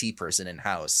IT person in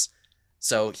house.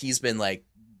 So he's been like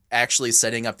actually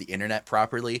setting up the internet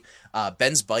properly.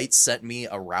 Ben's Bites sent me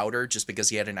a router just because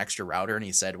he had an extra router, and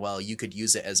he said, well, you could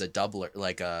use it as a doubler,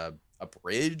 like a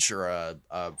bridge or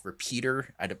a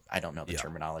repeater. I don't know the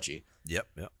terminology. Yep.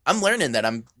 I'm learning that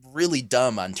I'm really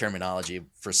dumb on terminology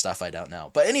for stuff I don't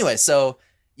know. But anyway, so,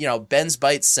 Ben's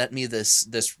Bites sent me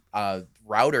this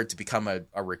router to become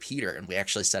a repeater, and we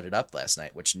actually set it up last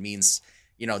night, which means,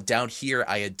 down here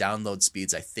I had download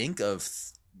speeds, I think of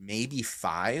maybe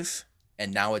 5,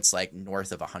 and now it's like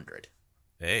north of 100.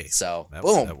 Hey, so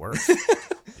boom, that works.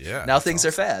 Yeah, now things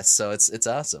are fast, so it's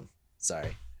awesome.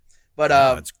 Sorry, but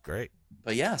that's great.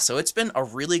 But yeah, so it's been a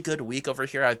really good week over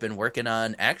here. I've been working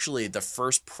on actually the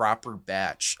first proper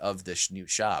batch of this new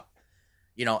shop.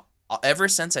 Ever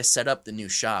since I set up the new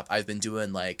shop, I've been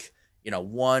doing like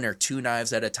 1 or 2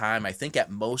 knives at a time. I think at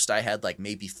most I had like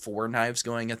maybe 4 knives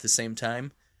going at the same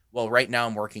time. Well, right now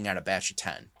I'm working on a batch of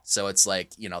 10. So it's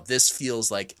like, this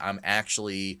feels like I'm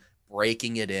actually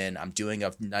breaking it in. I'm doing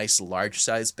a nice large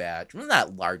size batch. Well,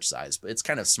 not large size, but it's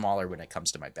kind of smaller when it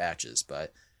comes to my batches.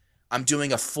 But I'm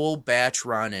doing a full batch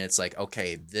run, and it's like,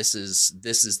 okay, this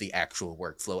is the actual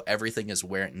workflow. Everything is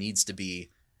where it needs to be.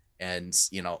 And,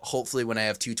 hopefully when I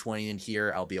have 220 in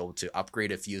here, I'll be able to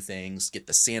upgrade a few things, get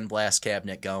the sandblast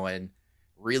cabinet going,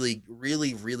 really,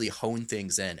 really, really hone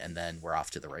things in, and then we're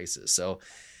off to the races. So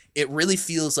it really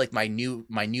feels like my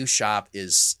new shop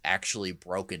is actually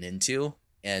broken into,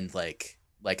 and like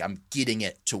I'm getting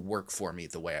it to work for me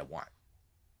the way I want.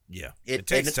 Yeah. It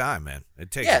takes time, man.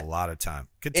 It takes a lot of time.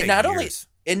 Could take years.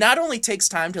 It not only takes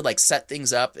time to like set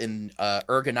things up in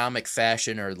ergonomic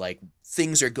fashion, or like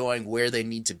things are going where they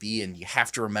need to be and you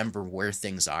have to remember where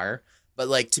things are, but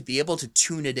like to be able to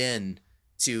tune it in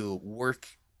to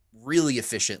work really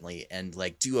efficiently and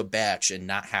like do a batch and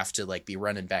not have to like be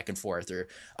running back and forth, or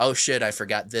oh shit, I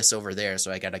forgot this over there,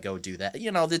 so I gotta go do that.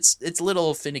 It's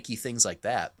little finicky things like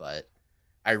that, but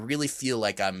I really feel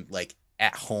like I'm like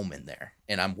at home in there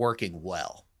and I'm working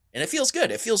well, and it feels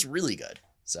good. It feels really good.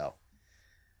 So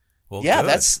Well, yeah,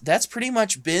 good. that's pretty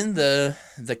much been the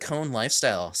Cone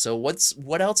lifestyle. So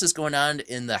what else is going on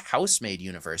in the Housemaid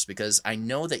universe? Because I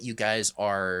know that you guys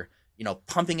are,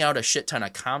 pumping out a shit ton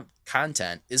of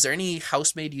content. Is there any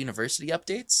Housemaid University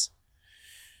updates?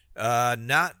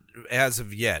 Not as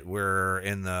of yet. We're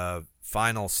in the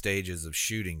final stages of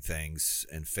shooting things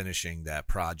and finishing that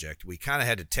project. We kind of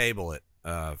had to table it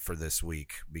for this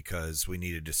week because we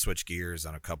needed to switch gears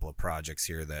on a couple of projects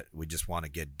here that we just want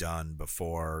to get done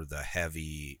before the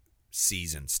heavy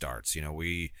season starts.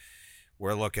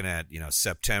 We're looking at,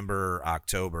 September,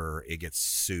 October, it gets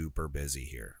super busy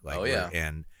here.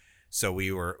 And so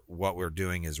what we're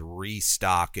doing is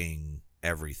restocking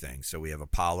everything. So we have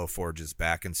Apollo Forges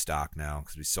back in stock now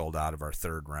because we sold out of our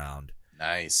third round.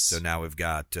 Nice. So now we've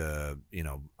got,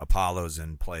 Apollos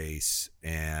in place,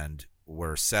 and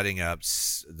we're setting up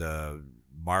the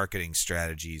marketing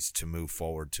strategies to move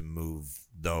forward to move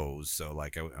those. So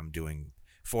like I'm doing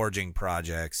forging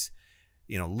projects,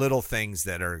 little things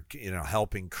that are,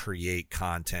 helping create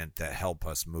content that help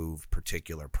us move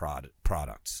particular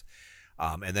products.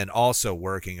 And then also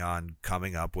working on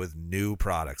coming up with new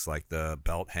products like the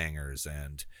belt hangers,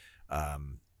 and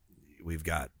we've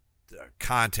got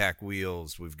contact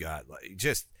wheels. We've got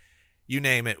just, you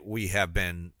name it. We have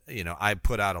been, I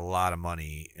put out a lot of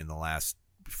money in the last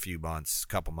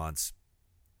couple months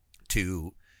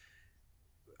to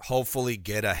hopefully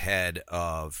get ahead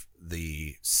of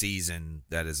the season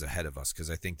that is ahead of us. Cause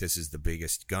I think this is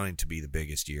going to be the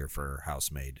biggest year for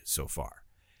Housemaid so far.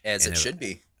 As it should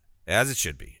be. As it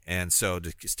should be. And so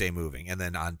to stay moving. And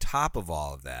then on top of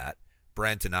all of that,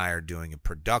 Brent and I are doing a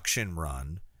production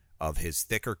run of his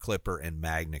thicker clipper and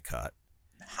MagnaCut.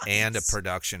 Nice. And a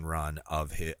production run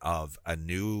of a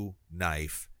new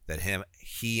knife that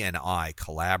he and I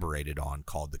collaborated on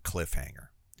called the Cliffhanger.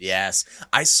 Yes.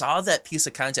 I saw that piece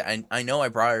of content. I know I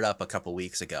brought it up a couple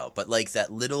weeks ago, but like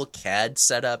that little CAD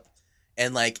setup,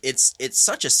 and like it's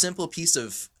such a simple piece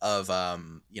of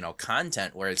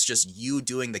content where it's just you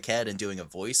doing the CAD and doing a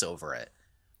voice over it.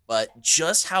 But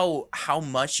just how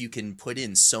much you can put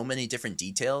in so many different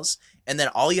details, and then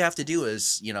all you have to do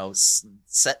is,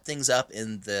 set things up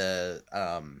in the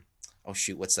oh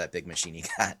shoot, what's that big machine you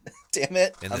got? Damn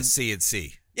it. In the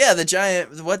CNC. Yeah, the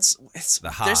giant the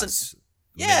Haas.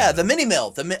 The mini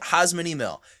mill, the Haas mini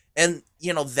mill. And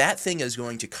that thing is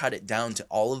going to cut it down to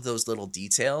all of those little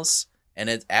details.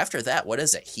 And after that, what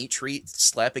is it? Heat treat,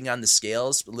 slapping on the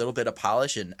scales, a little bit of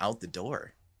polish, and out the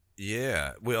door.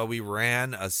 Yeah. Well, we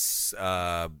ran a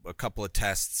couple of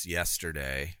tests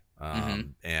yesterday,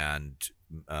 and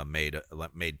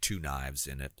made 2 knives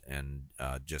in it, and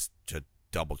just to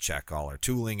double check all our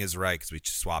tooling is right, because we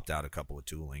swapped out a couple of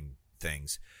tooling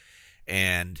things.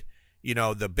 And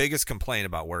the biggest complaint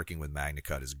about working with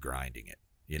MagnaCut is grinding it.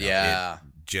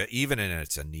 Even in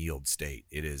its annealed state,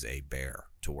 it is a bear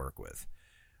to work with.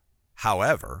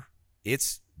 However,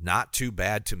 it's not too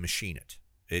bad to machine it.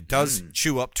 It does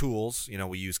chew up tools.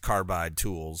 We use carbide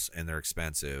tools, and they're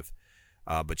expensive.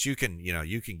 But you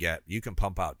can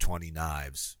pump out 20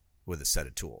 knives with a set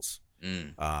of tools.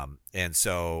 And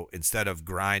so instead of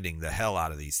grinding the hell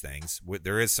out of these things,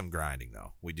 there is some grinding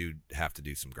though. We do have to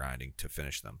do some grinding to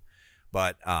finish them.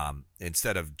 But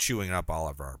instead of chewing up all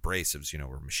of our abrasives,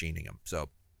 we're machining them. So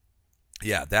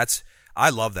yeah, I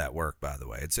love that work, by the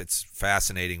way. It's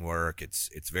fascinating work.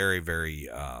 It's very, very,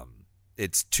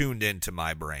 it's tuned into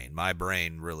my brain. My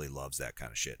brain really loves that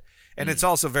kind of shit. And it's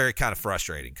also very kind of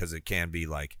frustrating because it can be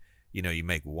like, you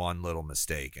make one little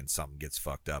mistake and something gets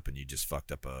fucked up, and you just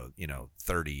fucked up a,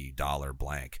 $30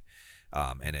 blank.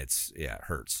 And it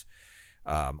hurts.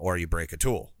 Or you break a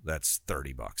tool that's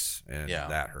 $30 and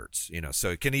that hurts, so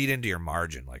it can eat into your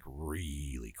margin like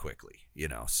really quickly,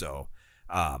 so,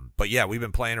 but yeah, we've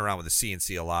been playing around with the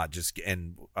CNC a lot,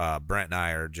 and Brent and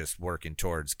I are just working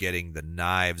towards getting the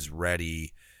knives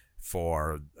ready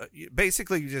for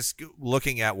basically just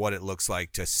looking at what it looks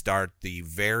like to start the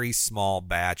very small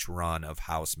batch run of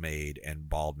Housemaid and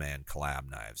Baldman collab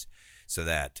knives, so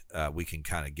that we can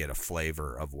kind of get a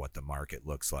flavor of what the market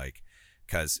looks like.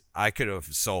 Because I could have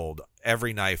sold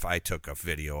every knife I took a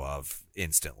video of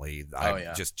instantly.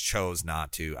 I just chose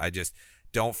not to. I just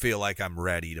don't feel like I'm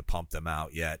ready to pump them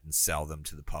out yet and sell them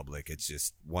to the public. It's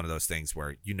just one of those things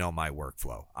where my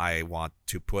workflow. I want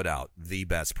to put out the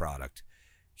best product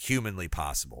humanly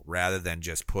possible rather than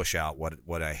just push out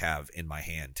what I have in my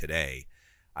hand today.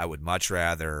 I would much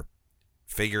rather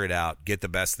figure it out, get the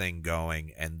best thing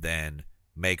going, and then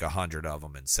make 100 of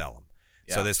them and sell them.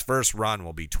 Yeah. So this first run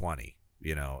will be 20,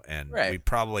 and we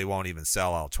probably won't even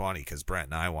sell all 20 because Brent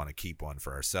and I want to keep one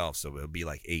for ourselves. So it'll be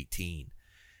like 18.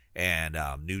 And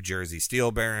New Jersey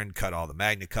Steel Baron cut all the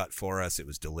Magna Cut for us. It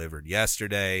was delivered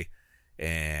yesterday,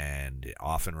 and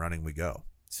off and running we go.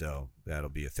 So that'll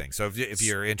be a thing. So if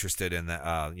you're interested in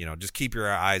that, just keep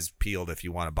your eyes peeled if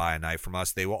you want to buy a knife from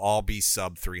us. They will all be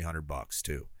sub $300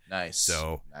 too. Nice.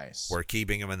 So nice. We're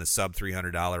keeping them in the sub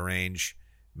 $300 range.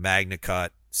 Magna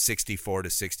Cut, 64 to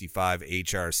 65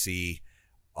 HRC,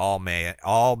 all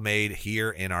made here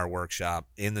in our workshop,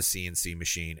 in the CNC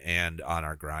machine, and on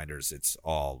our grinders. It's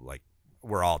all like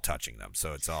we're all touching them.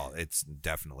 So it's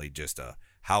definitely just a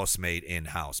house-made,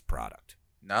 in-house product.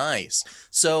 Nice.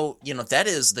 So, that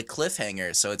is the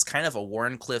cliffhanger. So it's kind of a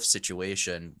Warncliffe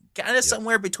situation, kind of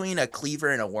somewhere between a Cleaver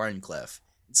and a Warncliffe.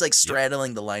 It's like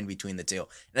straddling the line between the two.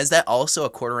 And is that also a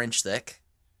 1/4 inch thick?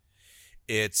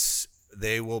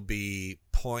 They will be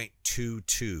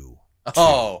 0.22.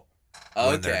 Oh,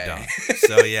 when they're done.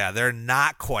 So they're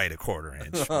not quite a 1/4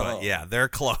 inch, but they're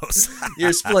close.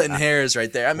 You're splitting hairs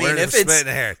right there. I mean, if it's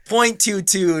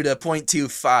 0.22 to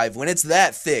 0.25, when it's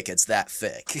that thick, it's that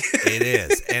thick. It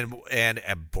is,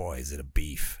 and boy, is it a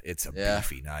beef! It's a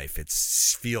beefy knife. It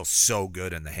feels so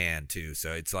good in the hand too.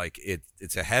 So it's like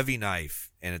it's a heavy knife,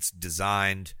 and it's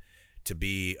designed to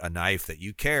be a knife that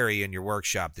you carry in your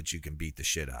workshop that you can beat the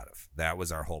shit out of. That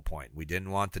was our whole point. We didn't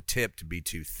want the tip to be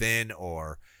too thin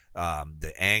or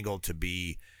the angle to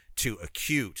be too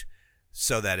acute,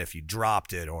 so that if you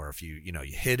dropped it or if you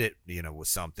hit it with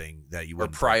something that you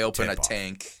wouldn't pry open a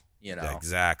tank,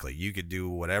 exactly, you could do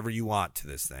whatever you want to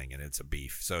this thing, and it's a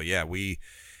beef. So we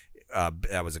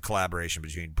that was a collaboration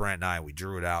between Brent and I. We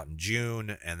drew it out in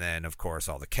June, and then of course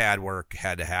all the CAD work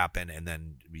had to happen, and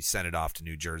then we sent it off to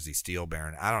New Jersey Steel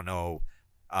Baron. I don't know,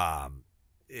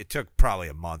 it took probably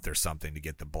a month or something to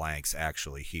get the blanks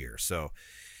actually here. So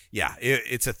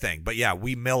it's a thing. But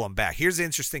we mill them back. Here's the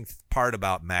interesting part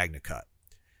about Magna Cut.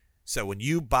 So when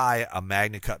you buy a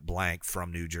Magna Cut blank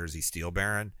from New Jersey Steel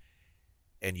Baron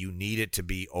and you need it to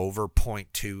be over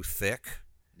 0.2 thick,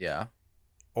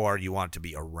 or you want it to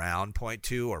be around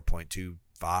 0.2 or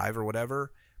 0.25 or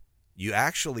whatever, you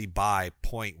actually buy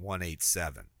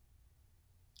 0.187.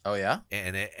 Oh, yeah?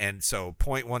 And so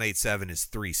 0.187 is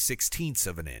 3/16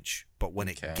 of an inch. But when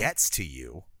it gets to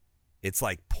you, it's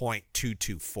like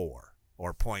 0.224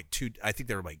 or 0.2. I think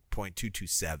they're like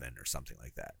 0.227 or something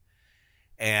like that.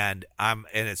 And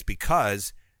it's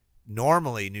because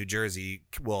normally New Jersey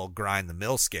will grind the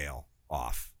mill scale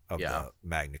off of the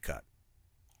Magna Cut.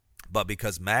 But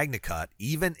because Magna Cut,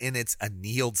 even in its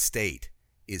annealed state,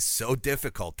 is so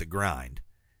difficult to grind,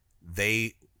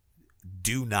 they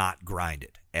do not grind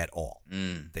it at all.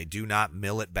 They do not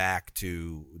mill it back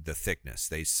to the thickness.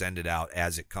 They send it out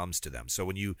as it comes to them. So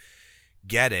when you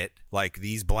get it, like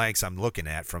these blanks I'm looking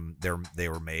at they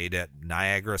were made at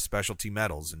Niagara Specialty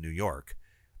Metals in New York.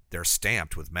 They're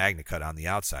stamped with Magna Cut on the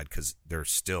outside because they're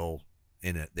still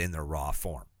in their raw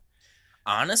form.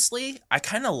 Honestly, I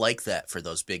kind of like that for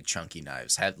those big chunky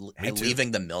knives,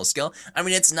 leaving the mill scale. I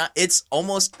mean, it's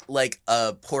almost like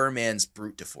a poor man's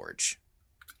brute to forge.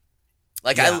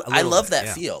 Like I love that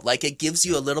feel. Like it gives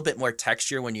you a little bit more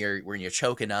texture when you're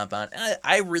choking up on.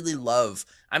 I really love.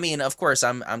 I mean, of course,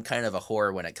 I'm kind of a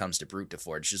whore when it comes to brute to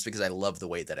forge, just because I love the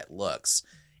way that it looks,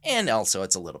 and also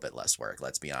it's a little bit less work.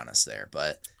 Let's be honest there,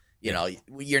 but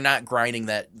you're not grinding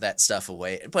that stuff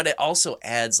away. But it also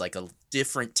adds like a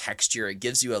different texture. It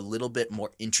gives you a little bit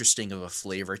more interesting of a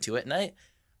flavor to it, and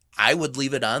I would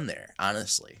leave it on there,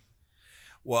 honestly.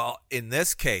 Well, in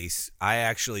this case, I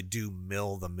actually do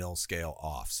mill the mill scale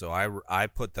off. So I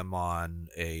put them on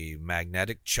a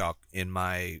magnetic chuck in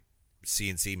my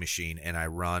CNC machine, and I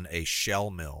run a shell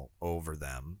mill over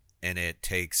them, and it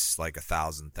takes like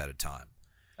 1,000th at a time.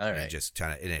 All right.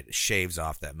 And it shaves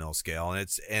off that mill scale, and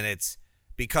it's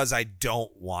because I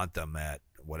don't want them at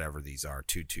whatever these are,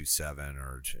 227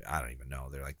 or I don't even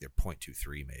know. They're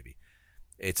 0.23 maybe.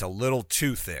 It's a little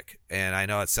too thick, and I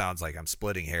know it sounds like I'm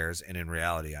splitting hairs, and in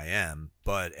reality I am,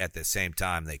 but at the same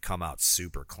time, they come out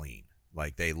super clean.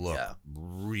 Like, they look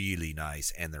really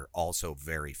nice, and they're also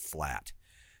very flat.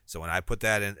 So when I put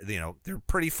that in, they're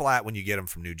pretty flat when you get them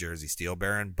from New Jersey Steel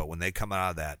Baron, but when they come out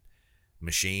of that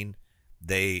machine,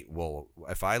 they will,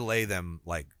 if I lay them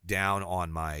down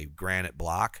on my granite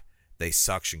block, they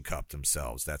suction cup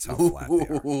themselves. That's how flat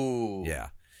they are. Yeah.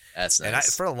 That's nice.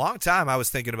 And for a long time, I was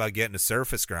thinking about getting a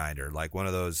surface grinder, like one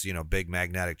of those, big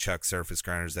magnetic chuck surface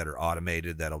grinders that are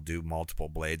automated that'll do multiple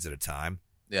blades at a time.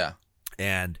 Yeah.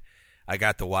 And I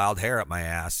got the wild hair up my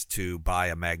ass to buy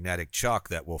a magnetic chuck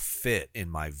that will fit in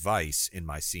my vise in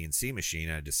my CNC machine.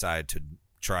 And I decided to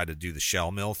try to do the shell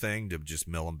mill thing to just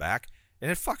mill them back. And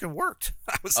it fucking worked.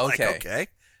 I was like, okay,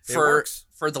 it works.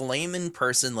 For the layman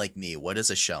person like me, what is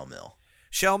a shell mill?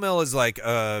 Shell mill is like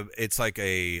it's like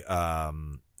a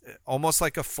almost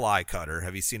like a fly cutter.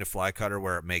 Have you seen a fly cutter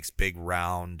where it makes big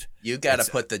round? You got to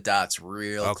put the dots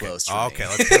real close to me. Okay,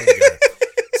 let's put them together.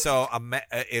 So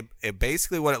it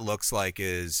basically what it looks like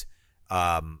is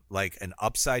like an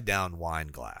upside down wine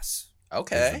glass.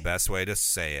 Okay, is the best way to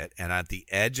say it. And at the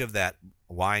edge of that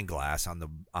wine glass, on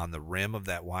the rim of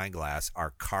that wine glass,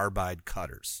 are carbide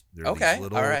cutters. They're these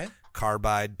little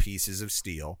carbide pieces of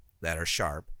steel that are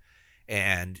sharp,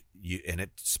 and it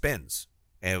spins.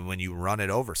 And when you run it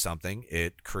over something,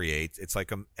 it's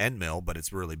like an end mill, but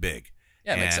it's really big.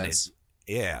 Yeah, makes sense.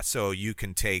 So you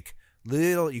can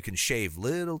shave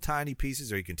little tiny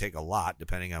pieces, or you can take a lot,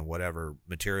 depending on whatever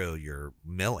material you're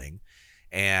milling.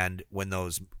 And when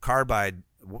those carbide,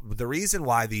 the reason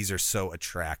why these are so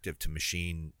attractive to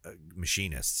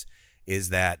machinists is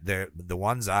that the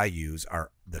ones I use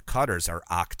the cutters are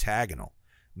octagonal,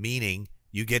 meaning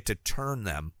you get to turn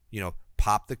them,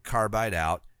 pop the carbide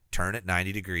out, turn it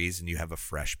 90 degrees, and you have a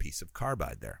fresh piece of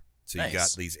carbide there. So nice. You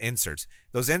got these inserts.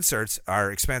 Those inserts are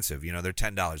expensive. They're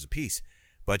 $10 a piece,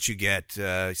 but you get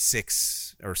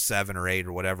 6 or 7 or 8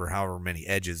 or whatever, however many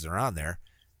edges are on there.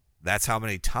 That's how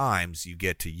many times you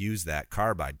get to use that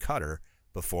carbide cutter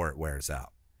before it wears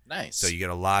out. Nice. So you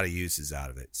get a lot of uses out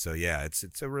of it. So yeah,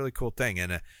 it's a really cool thing.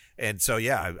 And so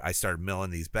yeah, I started milling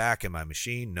these back in my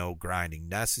machine. No grinding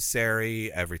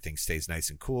necessary. Everything stays nice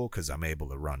and cool because I'm able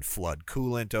to run flood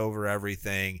coolant over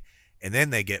everything. And then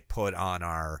they get put on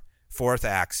our 4th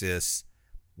axis,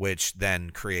 which then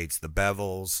creates the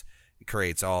bevels. It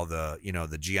creates all the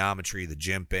the geometry, the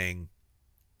jimping,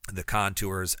 the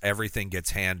contours. Everything gets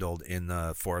handled in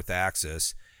the 4th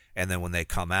axis. And then when they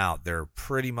come out, they're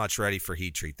pretty much ready for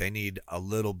heat treat. They need a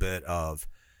little bit of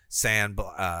sand.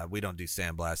 We don't do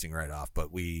sandblasting right off,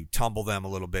 but we tumble them a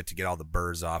little bit to get all the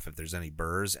burrs off if there's any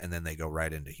burrs, and then they go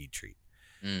right into heat treat.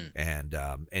 And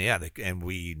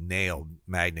we nailed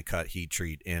MagnaCut heat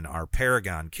treat in our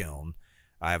Paragon kiln.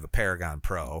 I have a Paragon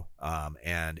Pro,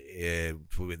 and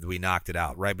we knocked it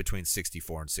out right between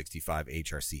 64 and 65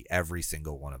 HRC, every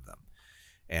single one of them.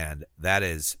 And that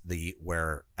is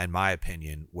where, in my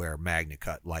opinion, where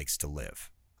MagnaCut likes to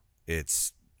live.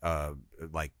 It's for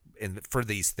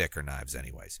these thicker knives,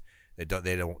 anyways. They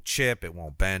don't chip, it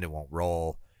won't bend, it won't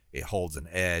roll. It holds an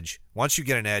edge. Once you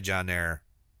get an edge on there,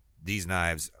 these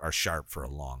knives are sharp for a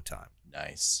long time.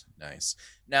 Nice.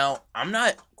 Now,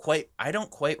 I don't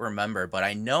quite remember, but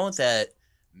I know that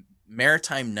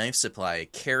Maritime Knife Supply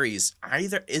carries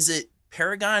is it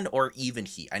Paragon or Even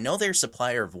Heat? I know they're a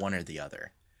supplier of one or the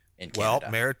other in Canada.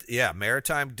 Well,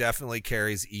 Maritime definitely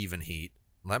carries Even Heat.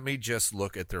 Let me just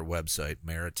look at their website,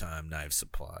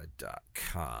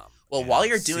 maritimeknifesupply.com. Well, while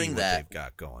you're doing that, they've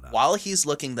got going on. While he's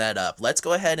looking that up, let's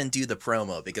go ahead and do the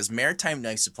promo, because Maritime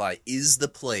Knife Supply is the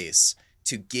place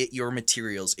to get your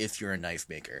materials if you're a knife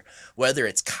maker. Whether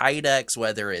it's Kydex,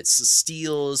 whether it's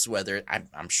steels,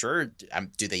 I'm sure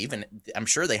they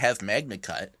have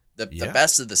MagnaCut. The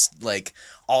best of this, like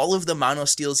all of the mono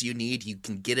steels you need, you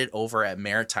can get it over at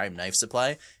Maritime Knife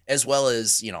Supply, as well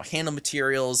as, handle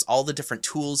materials, all the different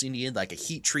tools you need, like a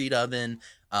heat treat oven,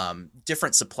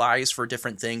 different supplies for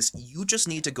different things. You just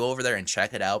need to go over there and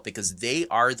check it out, because they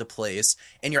are the place.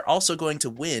 And you're also going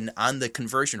to win on the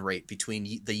conversion rate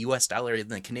between the US dollar and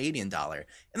the Canadian dollar.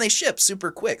 And they ship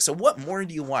super quick. So what more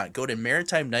do you want? Go to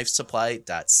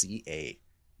maritimeknifesupply.ca.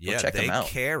 Yeah, they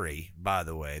carry, by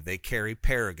the way,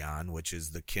 Paragon, which is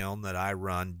the kiln that I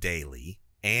run daily,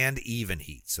 and Even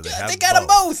Heat. So they got them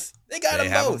both. They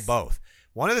have them both.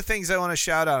 One of the things I want to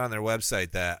shout out on their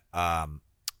website that a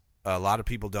lot of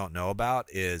people don't know about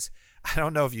is, I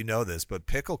don't know if you know this, but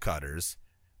Pickle Cutters,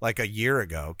 like a year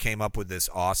ago, came up with this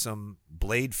awesome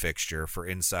blade fixture for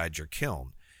inside your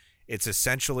kiln. It's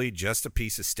essentially just a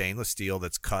piece of stainless steel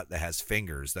that's cut that has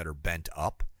fingers that are bent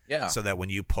up. Yeah. So that when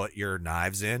you put your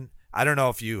knives in, I don't know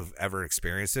if you've ever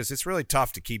experienced this. It's really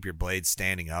tough to keep your blades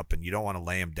standing up, and you don't want to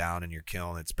lay them down in your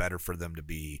kiln. It's better for them to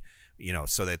be,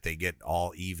 so that they get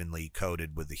all evenly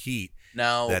coated with the heat.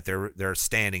 Now that they're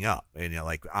standing up, and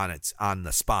like on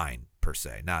the spine per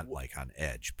se, not like on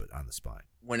edge, but on the spine.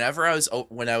 When I was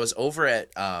over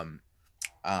at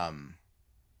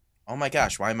oh my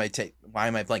gosh, why am I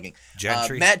blanking?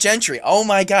 Gentry. Matt Gentry. Oh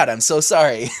my God, I'm so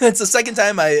sorry. It's the second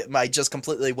time I just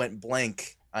completely went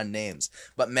blank on names.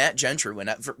 But Matt Gentry,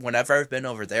 whenever I've been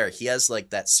over there, he has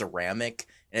like that ceramic,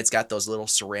 and it's got those little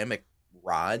ceramic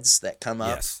rods that come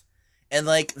up. Yes. And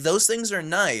like those things are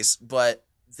nice, but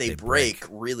they break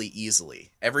really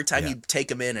easily. Every time you take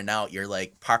them in and out, you're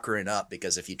like puckering up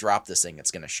because if you drop this thing, it's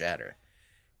going to shatter.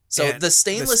 So and the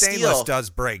stainless steel does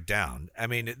break down. I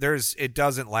mean, it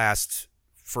doesn't last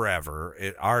forever.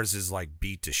 Ours is like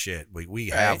beat to shit. We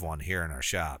have one here in our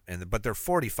shop, but they're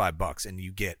 $45, and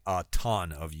you get a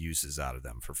ton of uses out of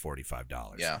them for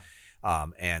 $45. Yeah.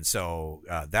 And so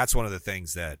that's one of the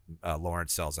things that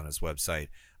Lawrence sells on his website.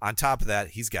 On top of that,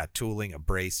 he's got tooling,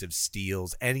 abrasives,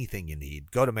 steels, anything you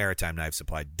need. Go to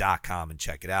MaritimeKnifeSupply.com and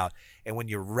check it out. And when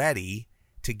you're ready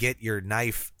to get your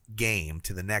knife game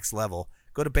to the next level,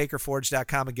 go to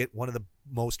BakerForge.com and get one of the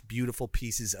most beautiful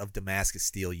pieces of Damascus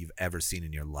steel you've ever seen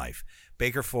in your life.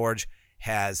 Baker Forge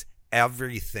has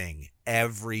every single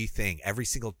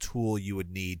tool you would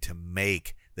need to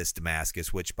make this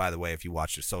Damascus, which, by the way, if you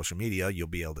watch their social media, you'll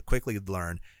be able to quickly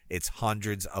learn it's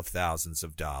hundreds of thousands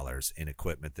of dollars in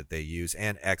equipment that they use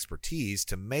and expertise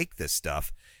to make this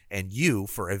stuff. And you,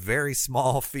 for a very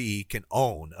small fee, can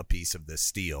own a piece of this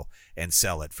steel and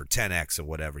sell it for 10x of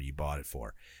whatever you bought it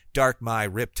for. Dark My,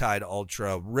 Riptide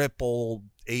Ultra, Ripple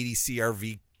 80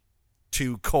 CRV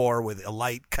 2 core with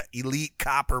elite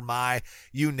copper My,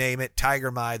 you name it,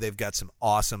 Tiger My. They've got some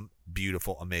awesome,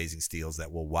 beautiful, amazing steels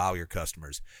that will wow your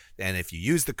customers. And if you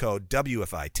use the code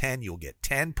WFI10, you'll get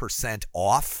 10%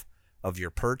 off of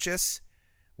your purchase,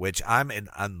 which I'm in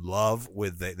love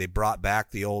with. They brought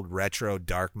back the old retro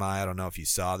Dark My. I don't know if you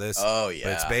saw this. Oh, yeah.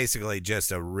 But it's basically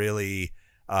just a really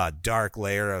dark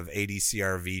layer of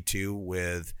ADCRV2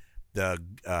 with the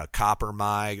copper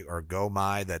My or Go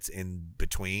My that's in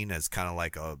between as kind of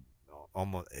like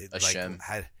almost a like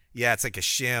shim. Yeah, it's like a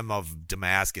shim of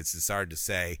Damascus. It's hard to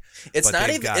say.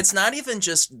 It's not even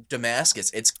just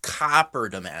Damascus. It's copper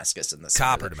Damascus in the center.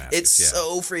 Copper Damascus. It's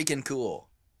so freaking cool.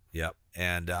 Yep.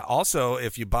 And also,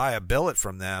 if you buy a billet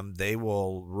from them, they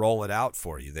will roll it out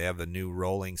for you. They have a new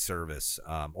rolling service,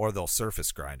 or they'll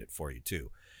surface grind it for you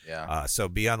too. Yeah. So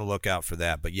be on the lookout for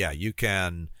that. But yeah, you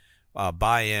can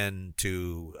buy in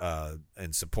to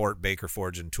and support Baker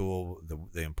Forge and Tool,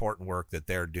 the important work that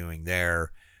they're doing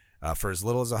there. For as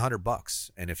little as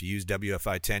 $100, and if you use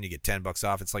WFI10, you get $10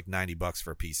 off. It's like $90 for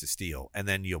a piece of steel, and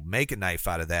then you'll make a knife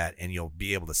out of that, and you'll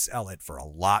be able to sell it for a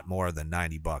lot more than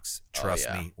 $90.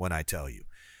 Trust me when I tell you.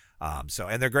 And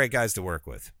they're great guys to work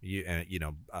with.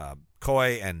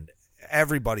 Coy and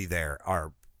everybody there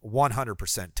are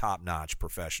 100% top notch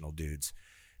professional dudes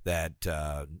that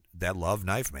love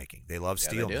knife making. They love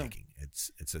steel making.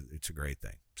 It's a great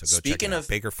thing. So go check it out.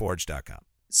 BakerForge.com.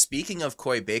 Speaking of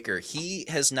Coy Baker, he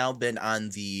has now been on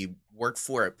the Work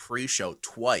For It pre-show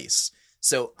twice.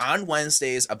 So on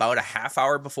Wednesdays, about a half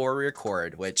hour before we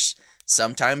record, which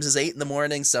sometimes is 8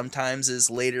 a.m, sometimes is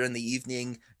later in the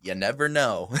evening. You never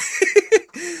know.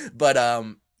 But,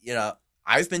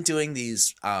 I've been doing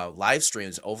these live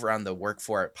streams over on the Work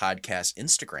For It podcast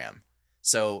Instagram.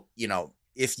 So,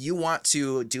 if you want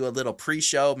to do a little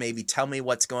pre-show, maybe tell me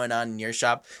what's going on in your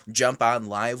shop, jump on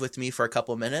live with me for a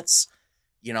couple minutes.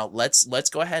 Let's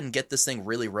go ahead and get this thing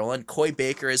really rolling. Coy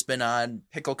Baker has been on.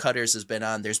 Pickle Cutters has been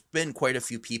on. There's been quite a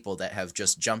few people that have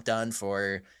just jumped on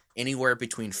for anywhere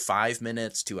between 5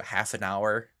 minutes to a half an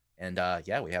hour. And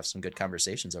we have some good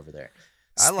conversations over there.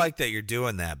 I like that you're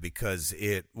doing that because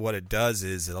what it does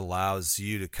is it allows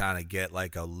you to kind of get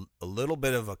like a little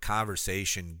bit of a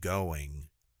conversation going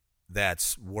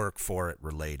that's Work For It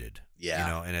related.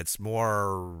 Yeah. And it's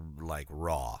more like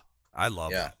raw. I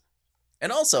love that.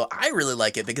 And also, I really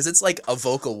like it because it's like a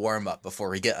vocal warm-up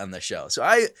before we get on the show. So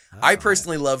I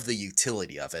personally love the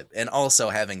utility of it, and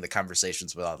also having the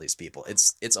conversations with all these people.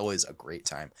 It's always a great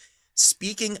time.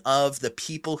 Speaking of the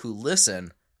people who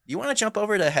listen, you want to jump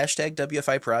over to hashtag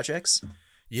WFI Projects?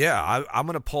 Yeah, I'm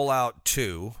going to pull out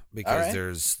two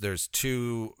because there's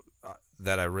two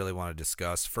that I really want to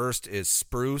discuss. First is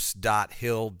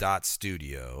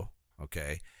spruce.hill.studio,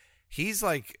 okay? He's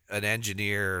like an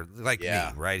engineer like me,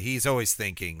 right? He's always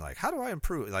thinking like, how do I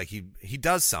improve? Like he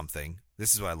does something.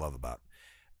 This is what I love about.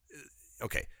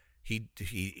 Okay, he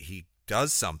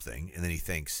does something and then he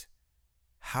thinks,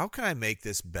 how can I make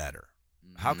this better?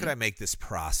 How could I make this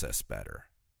process better?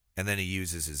 And then he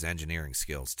uses his engineering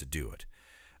skills to do it.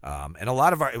 And a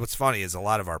lot of what's funny is a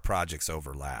lot of our projects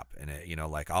overlap, and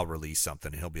like I'll release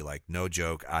something and he'll be like, no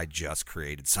joke, I just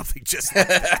created something just like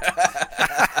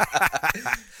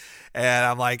that. And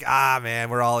I'm like, man,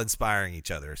 we're all inspiring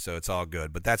each other, so it's all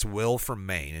good. But that's Will from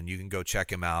Maine, and you can go check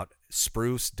him out,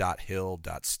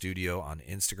 spruce.hill.studio on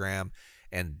Instagram.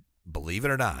 And believe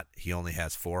it or not, he only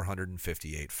has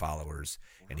 458 followers,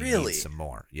 and he needs some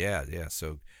more. Yeah.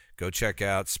 So go check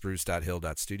out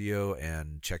spruce.hill.studio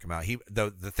and check him out.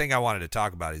 The thing I wanted to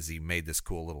talk about is he made this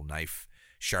cool little knife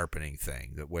sharpening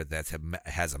thing that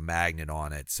has a magnet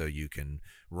on it, so you can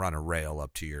run a rail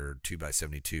up to your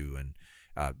 2x72, and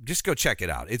just go check it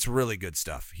out. It's really good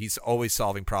stuff. He's always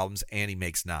solving problems, and he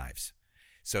makes knives.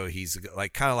 So he's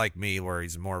like kind of like me, where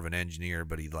he's more of an engineer,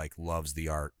 but he like loves the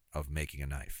art of making a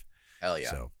knife. Hell yeah.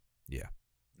 So yeah.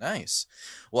 Nice.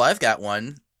 Well, I've got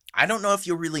one. I don't know if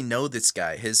you'll really know this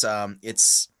guy. His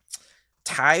it's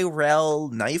Tyrell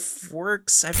Knife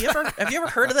Works. Have you ever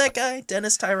heard of that guy,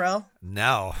 Dennis Tyrell?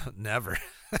 No, never.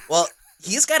 Well,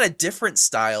 he's got a different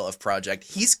style of project.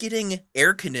 He's getting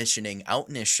air conditioning out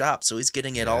in his shop, so he's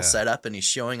getting it all set up, and he's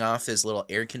showing off his little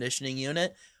air conditioning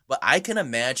unit. But I can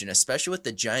imagine, especially with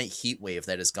the giant heat wave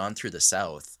that has gone through the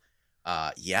South,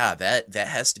 that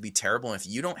has to be terrible. And if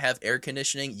you don't have air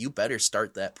conditioning, you better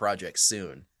start that project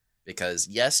soon, because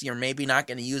yes, you're maybe not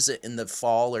going to use it in the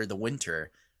fall or the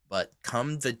winter, but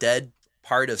come the dead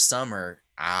part of summer,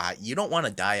 you don't want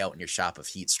to die out in your shop of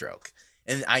heat stroke.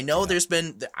 And I know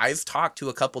I've talked to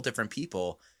a couple different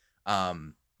people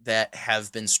that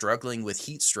have been struggling with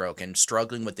heat stroke and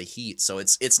struggling with the heat. So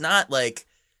it's not like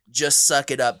just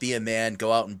suck it up, be a man,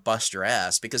 go out and bust your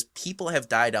ass, because people have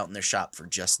died out in their shop for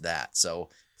just that. So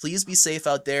please be safe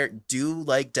out there. Do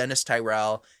like Dennis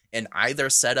Tyrell and either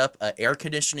set up an air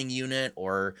conditioning unit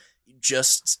or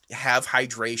just have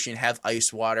hydration, have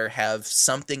ice water, have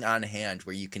something on hand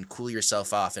where you can cool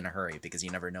yourself off in a hurry, because you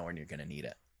never know when you're going to need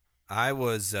it. I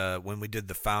was, when we did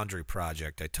the Foundry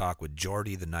project, I talked with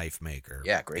Jordy the knife maker.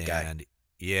 Yeah, great guy.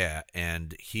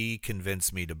 And he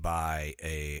convinced me to buy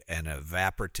an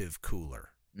evaporative cooler,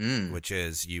 which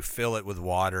is you fill it with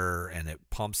water and it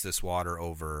pumps this water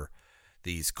over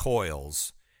these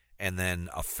coils, and then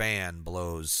a fan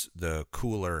blows the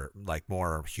cooler, like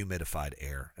more humidified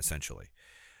air, essentially.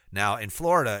 Now, in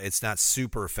Florida, it's not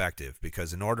super effective,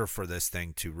 because in order for this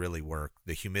thing to really work,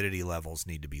 the humidity levels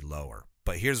need to be lower.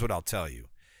 But here's what I'll tell you.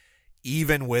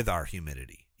 Even with our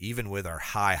humidity, even with our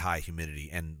high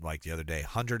humidity, and like the other day,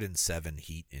 107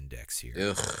 heat index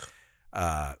here,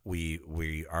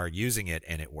 we are using it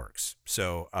and it works.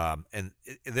 So, and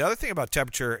the other thing about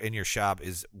temperature in your shop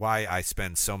is why I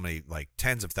spend so many, like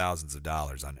tens of thousands of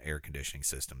dollars on air conditioning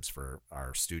systems for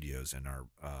our studios and our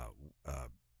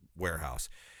warehouse,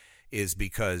 is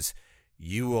because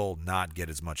you will not get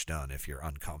as much done if you're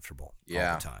uncomfortable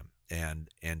all the time.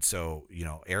 And so,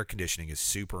 air conditioning is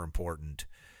super important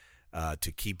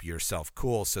to keep yourself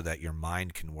cool so that your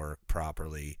mind can work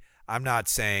properly. I'm not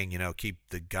saying, keep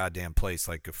the goddamn place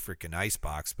like a freaking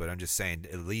icebox, but I'm just saying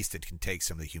at least it can take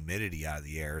some of the humidity out of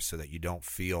the air so that you don't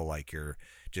feel like you're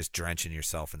just drenching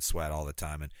yourself in sweat all the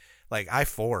time. And like, I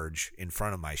forge in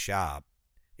front of my shop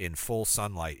in full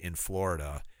sunlight in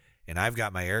Florida, and I've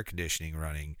got my air conditioning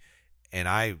running, and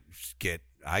I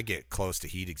get close to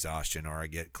heat exhaustion, or I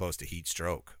get close to heat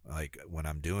stroke, like when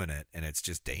I'm doing it, and it's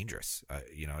just dangerous.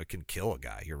 It can kill a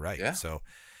guy. You're right. Yeah. So,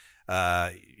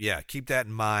 keep that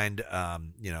in mind.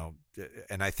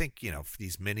 And I think,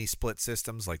 these mini split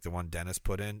systems like the one Dennis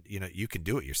put in, you can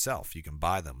do it yourself. You can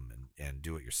buy them and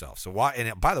do it yourself. So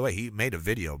and by the way, he made a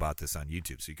video about this on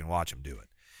YouTube, so you can watch him do it.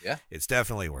 Yeah, it's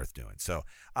definitely worth doing. So,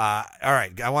 all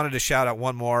right, I wanted to shout out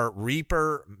one more.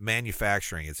 Reaper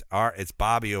Manufacturing. It's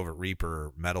Bobby over at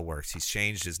Reaper Metalworks. He's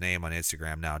changed his name on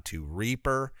Instagram now to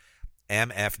Reaper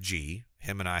MFG.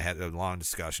 Him and I had a long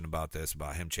discussion about this,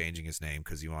 about him changing his name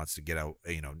because he wants to get out.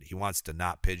 He wants to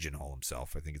not pigeonhole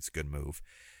himself. I think it's a good move.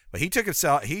 But he took a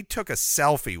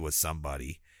selfie with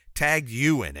somebody, tagged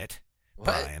you in it,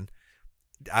 Brian.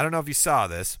 I don't know if you saw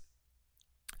this.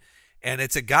 And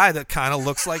it's a guy that kind of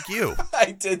looks like you.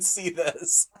 I did see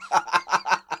this.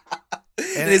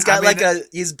 And he's got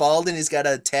he's bald and he's got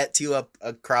a tattoo up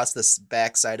across the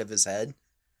backside of his head.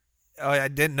 Oh, I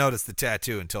didn't notice the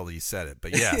tattoo until you said it,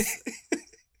 but yes.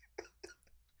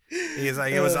 He's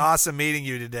like, it was awesome meeting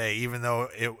you today, even though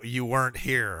you weren't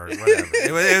here or whatever.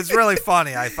 It was really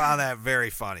funny. I found that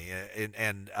very funny.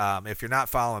 And if you're not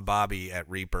following Bobby at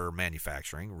Reaper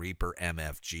Manufacturing, Reaper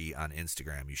MFG on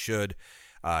Instagram, you should.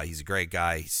 He's a great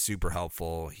guy. He's super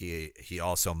helpful. He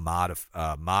also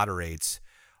moderates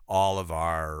all of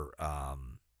our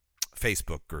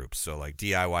Facebook groups. So like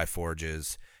DIY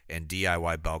Forges and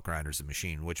DIY Belt Grinders and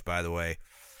Machine, which, by the way,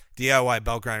 DIY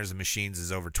Belt Grinders and Machines is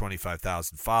over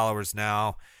 25,000 followers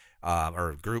now,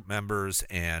 or group members,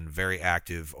 and very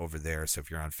active over there. So if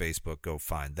you're on Facebook, go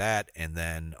find that. And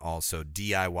then also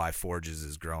DIY Forges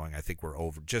is growing. I think we're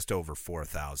just over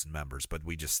 4,000 members, but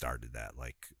we just started that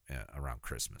around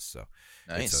Christmas. So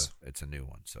nice. It's a new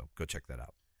one. So go check that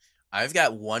out. I've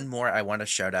got one more I want to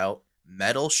shout out.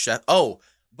 Metal Chef. Oh,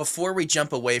 before we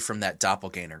jump away from that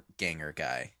doppelganger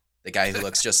guy, the guy who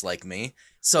looks just like me.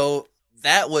 So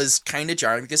that was kind of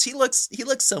jarring because he looks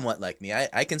somewhat like me.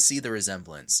 I can see the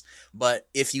resemblance. But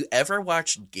if you ever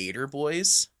watched Gator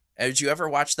Boys, did you ever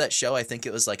watch that show? I think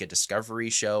it was like a Discovery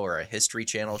show or a History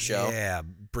Channel show. Yeah,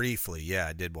 briefly. Yeah,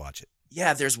 I did watch it.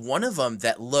 Yeah, there's one of them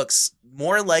that looks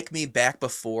more like me back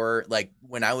before, like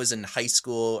when I was in high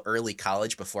school, early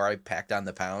college, before I packed on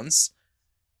the pounds.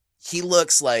 He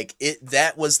looks like it.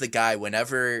 That was the guy.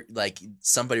 Whenever like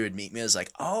somebody would meet me, I was like,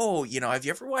 "Oh, have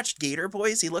you ever watched Gator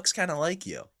Boys? He looks kind of like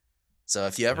you." So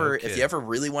if you ever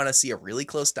really want to see a really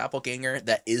close doppelganger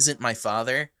that isn't my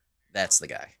father, that's the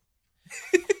guy.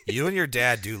 You and your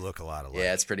dad do look a lot alike.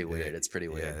 Yeah, it's pretty weird. It's pretty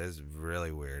weird. Yeah, it's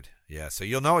really weird. Yeah, so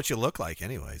you'll know what you look like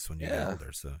anyways when you get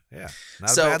older. So yeah,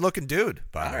 not a bad looking dude.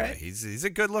 By the way, he's a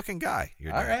good looking guy.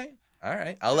 Your dad. All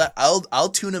right. I'll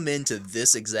tune him into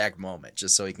this exact moment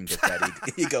just so he can get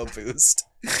that ego boost.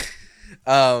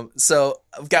 So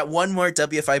I've got one more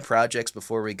WFI projects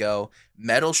before we go.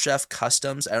 Metal Chef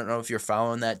Customs. I don't know if you're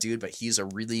following that dude, but he's a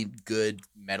really good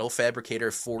metal fabricator,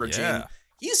 forging. Yeah.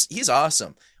 He's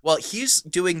awesome. Well, he's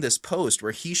doing this post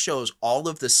where he shows all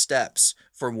of the steps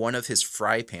for one of his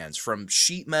fry pans, from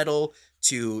sheet metal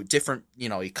to different,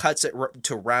 he cuts it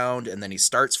to round and then he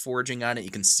starts forging on it.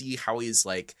 You can see how he's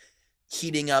like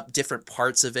heating up different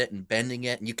parts of it and bending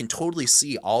it. And you can totally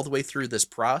see all the way through this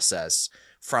process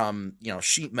from,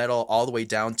 sheet metal all the way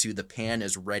down to the pan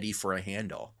is ready for a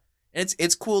handle. And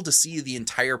it's cool to see the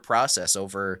entire process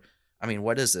over, I mean,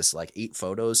 what is this, like 8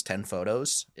 photos, 10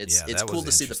 photos? It's cool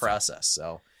to see the process.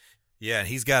 So yeah, and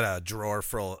he's got a drawer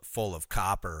full of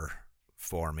copper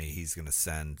for me. He's going to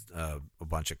send a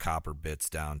bunch of copper bits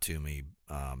down to me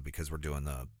because we're doing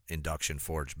the induction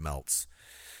forge melts,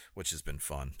 which has been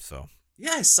fun. So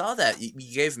yeah, I saw that.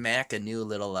 You gave Mac a new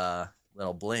little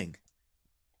bling.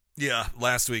 Yeah,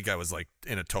 last week I was like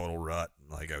in a total rut.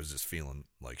 Like I was just feeling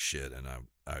like shit, and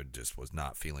I just was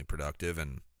not feeling productive.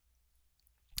 And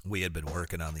we had been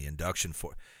working on the induction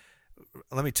for.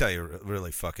 Let me tell you a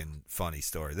really fucking funny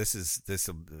story. This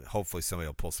hopefully somebody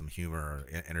will pull some humor or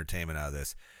entertainment out of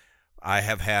this. I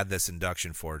have had this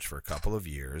induction forge for a couple of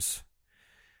years,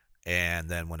 and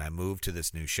then when I moved to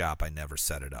this new shop, I never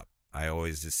set it up. I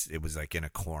always it was like in a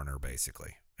corner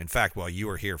basically. In fact, while you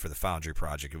were here for the foundry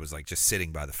project, it was like just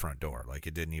sitting by the front door. Like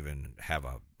it didn't even have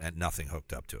nothing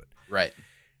hooked up to it. Right.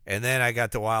 And then I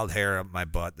got the wild hair up my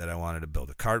butt that I wanted to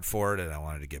build a cart for it, and I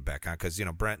wanted to get back on because,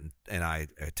 Brent and I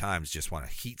at times just want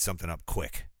to heat something up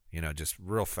quick, just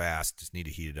real fast, just need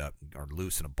to heat it up or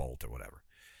loosen a bolt or whatever.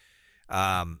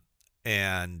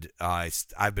 And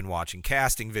I've been watching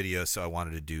casting videos, so I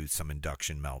wanted to do some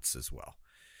induction melts as well.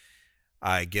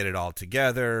 I get it all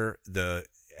together. The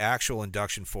actual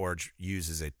induction forge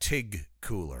uses a TIG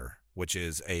cooler, which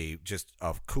is just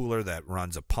a cooler that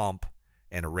runs a pump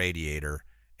and a radiator,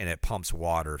 and it pumps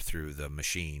water through the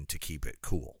machine to keep it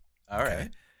cool. All right.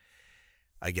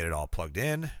 I get it all plugged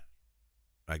in.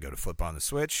 I go to flip on the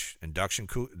switch. The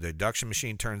induction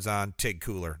machine turns on. TIG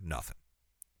cooler, nothing.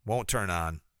 Won't turn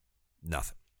on,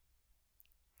 nothing.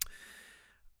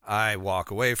 I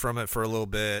walk away from it for a little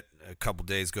bit. A couple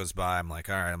days goes by. I'm like,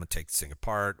 all right, I'm going to take this thing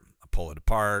apart. I pull it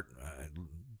apart.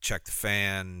 Check the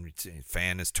fan.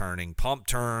 Fan is turning. Pump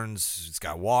turns. It's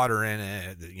got water in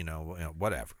it.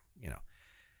 Whatever.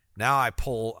 Now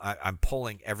I'm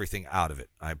pulling everything out of it.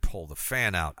 I pull the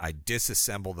fan out. I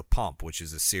disassemble the pump, which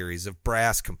is a series of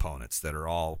brass components that are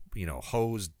all,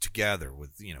 hosed together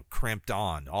with, crimped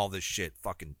on, all this shit,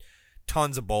 fucking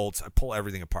tons of bolts. I pull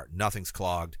everything apart. Nothing's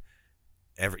clogged.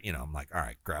 I'm like, all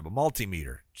right, grab a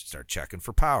multimeter. Start checking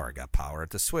for power. I got power at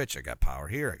the switch. I got power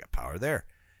here. I got power there.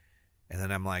 And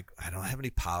then I'm like, I don't have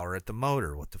any power at the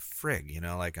motor. What the frig?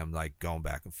 I'm like going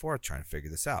back and forth trying to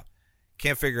figure this out.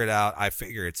 Can't figure it out. I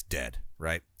figure it's dead,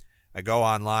 right? I go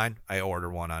online. I order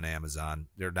one on Amazon.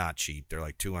 They're not cheap. They're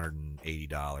like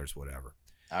 $280, whatever.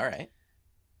 All right.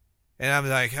 And I'm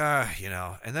like,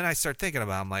 and then I start thinking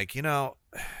about it. I'm like,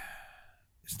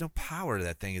 there's no power to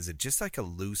that thing. Is it just like a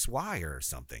loose wire or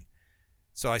something?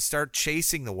 So I start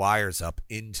chasing the wires up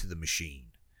into the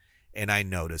machine, and I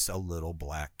notice a little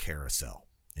black carousel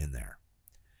in there.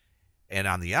 And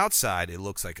on the outside, it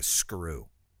looks like a screw,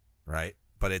 right?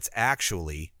 But it's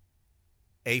actually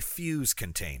a fuse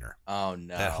container. Oh,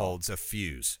 no. That holds a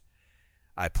fuse.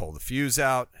 I pull the fuse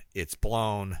out. It's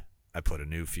blown. I put a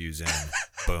new fuse in.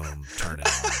 Boom. Turn it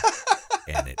on.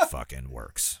 And it fucking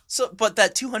works. So, but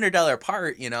that $200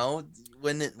 part,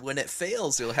 when it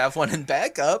fails, you'll have one in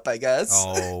backup, I guess.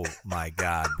 Oh, my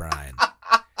God, Brian.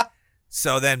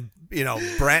 So then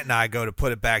Brent and I go to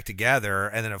put it back together,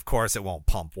 and then of course it won't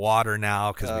pump water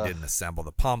now because we didn't assemble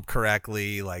the pump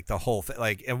correctly. Like the whole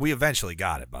thing, and we eventually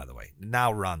got it. By the way,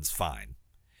 now runs fine.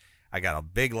 I got a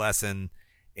big lesson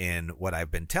in what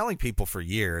I've been telling people for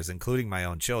years, including my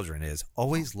own children, is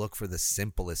always look for the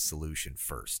simplest solution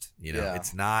first.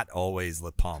 It's not always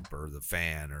the pump or the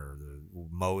fan or the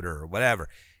motor or whatever.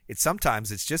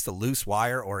 Sometimes it's just a loose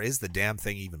wire, or is the damn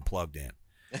thing even plugged in?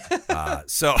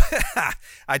 So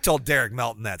I told Derek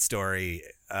Melton that story,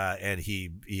 and he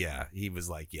was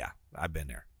like, yeah, I've been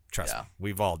there. Trust me.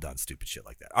 We've all done stupid shit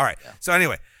like that. All right. Yeah. So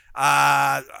anyway,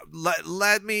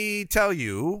 let me tell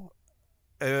you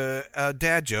a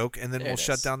dad joke, and then we'll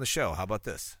shut down the show. How about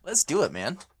this? Let's do it,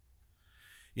 man.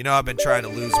 I've been trying to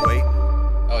lose weight.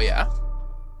 Oh, yeah?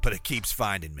 But it keeps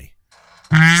finding me.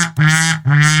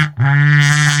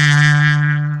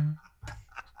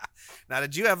 Now,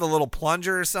 did you have a little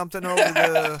plunger or something over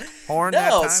the horn?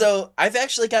 No, so I've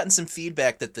actually gotten some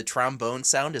feedback that the trombone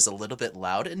sound is a little bit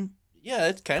loud, and yeah,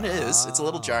 it kind of is. It's a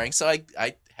little jarring, so I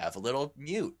have a little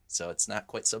mute, so it's not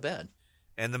quite so bad.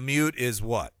 And the mute is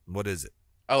what? What is it?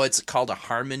 Oh, it's called a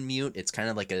Harman mute. It's kind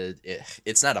of like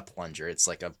it's not a plunger. It's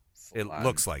like a It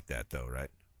looks like that, though, right?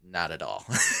 Not at all.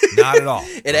 Not at all.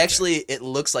 It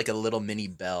looks like a little mini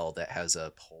bell that has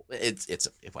a pole. It's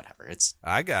whatever.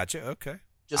 I got you. Okay.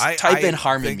 Just type in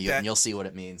Harman mute and you'll see what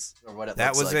it means or what it looks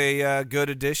like. That was a good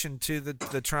addition to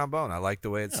the trombone. I like the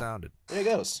way it sounded. There it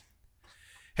goes.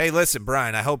 Hey, listen,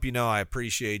 Brian, I hope you know I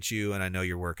appreciate you, and I know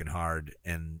you're working hard,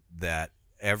 and that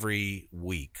every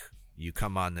week you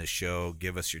come on this show,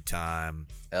 give us your time.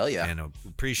 Hell yeah. And I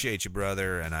appreciate you,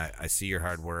 brother, and I see your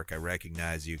hard work. I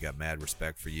recognize you, got mad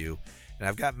respect for you, and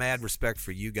I've got mad respect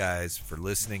for you guys for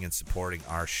listening and supporting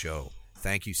our show.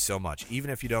 Thank you so much. Even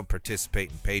if you don't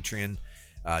participate in Patreon,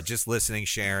 just listening,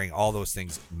 sharing, all those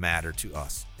things matter to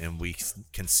us, and we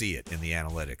can see it in the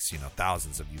analytics.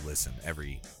 Thousands of you listen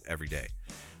every day.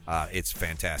 It's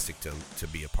fantastic to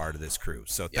be a part of this crew.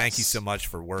 So thank you so much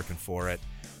for working for it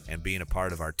and being a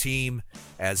part of our team.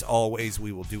 As always,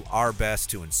 we will do our best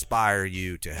to inspire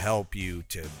you, to help you,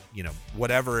 to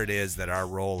whatever it is that our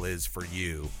role is for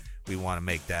you. We want to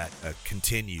make that a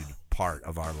continued part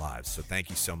of our lives. So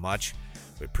thank you so much.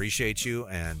 We appreciate you,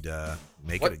 and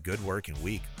make it a good working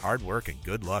week. Hard work and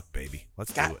good luck, baby.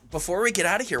 Let's do it. Before we get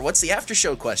out of here, what's the after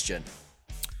show question?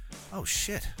 Oh,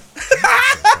 shit.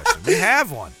 We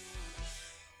have one.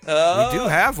 We do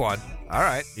have one. All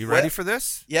right. You ready for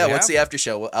this? Yeah, what's the after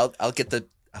show? I'll get the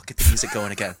music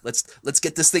going again. Let's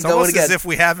get this thing it's going again. As if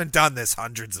we haven't done this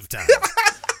hundreds of times.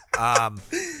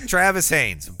 Travis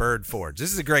Haynes, Bird Forge.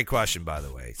 This is a great question, by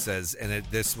the way. It says, and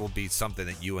this will be something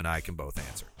that you and I can both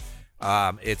answer.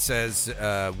 It says,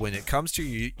 when it comes to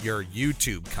your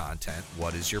YouTube content,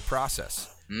 what is your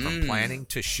process? From planning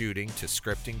to shooting to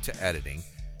scripting to editing,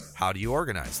 how do you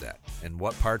organize that? And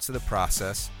what parts of the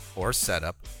process or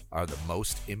setup are the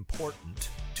most important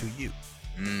to you?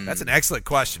 That's an excellent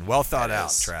question. Well thought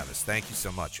out, Travis. Thank you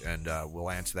so much. And we'll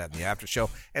answer that in the after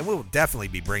show. And we'll definitely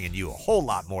be bringing you a whole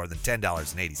lot more than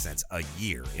 $10.80 a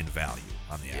year in value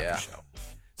on the after show.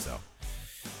 So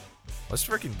let's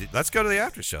go to the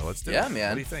after show. Let's do it. Yeah, man.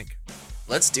 What do you think?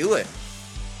 Let's do it.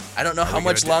 I don't know how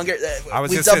much longer.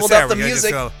 We doubled up the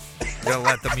music. We're going to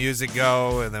let the music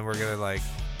go, and then we're going to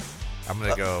I'm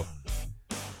going to go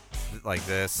like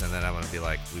this, and then I'm going to be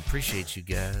like, we appreciate you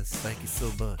guys. Thank you so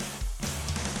much.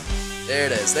 There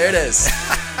it is.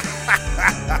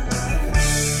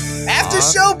 After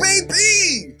show,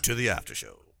 baby! To the after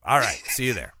show. All right. See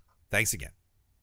you there. Thanks again.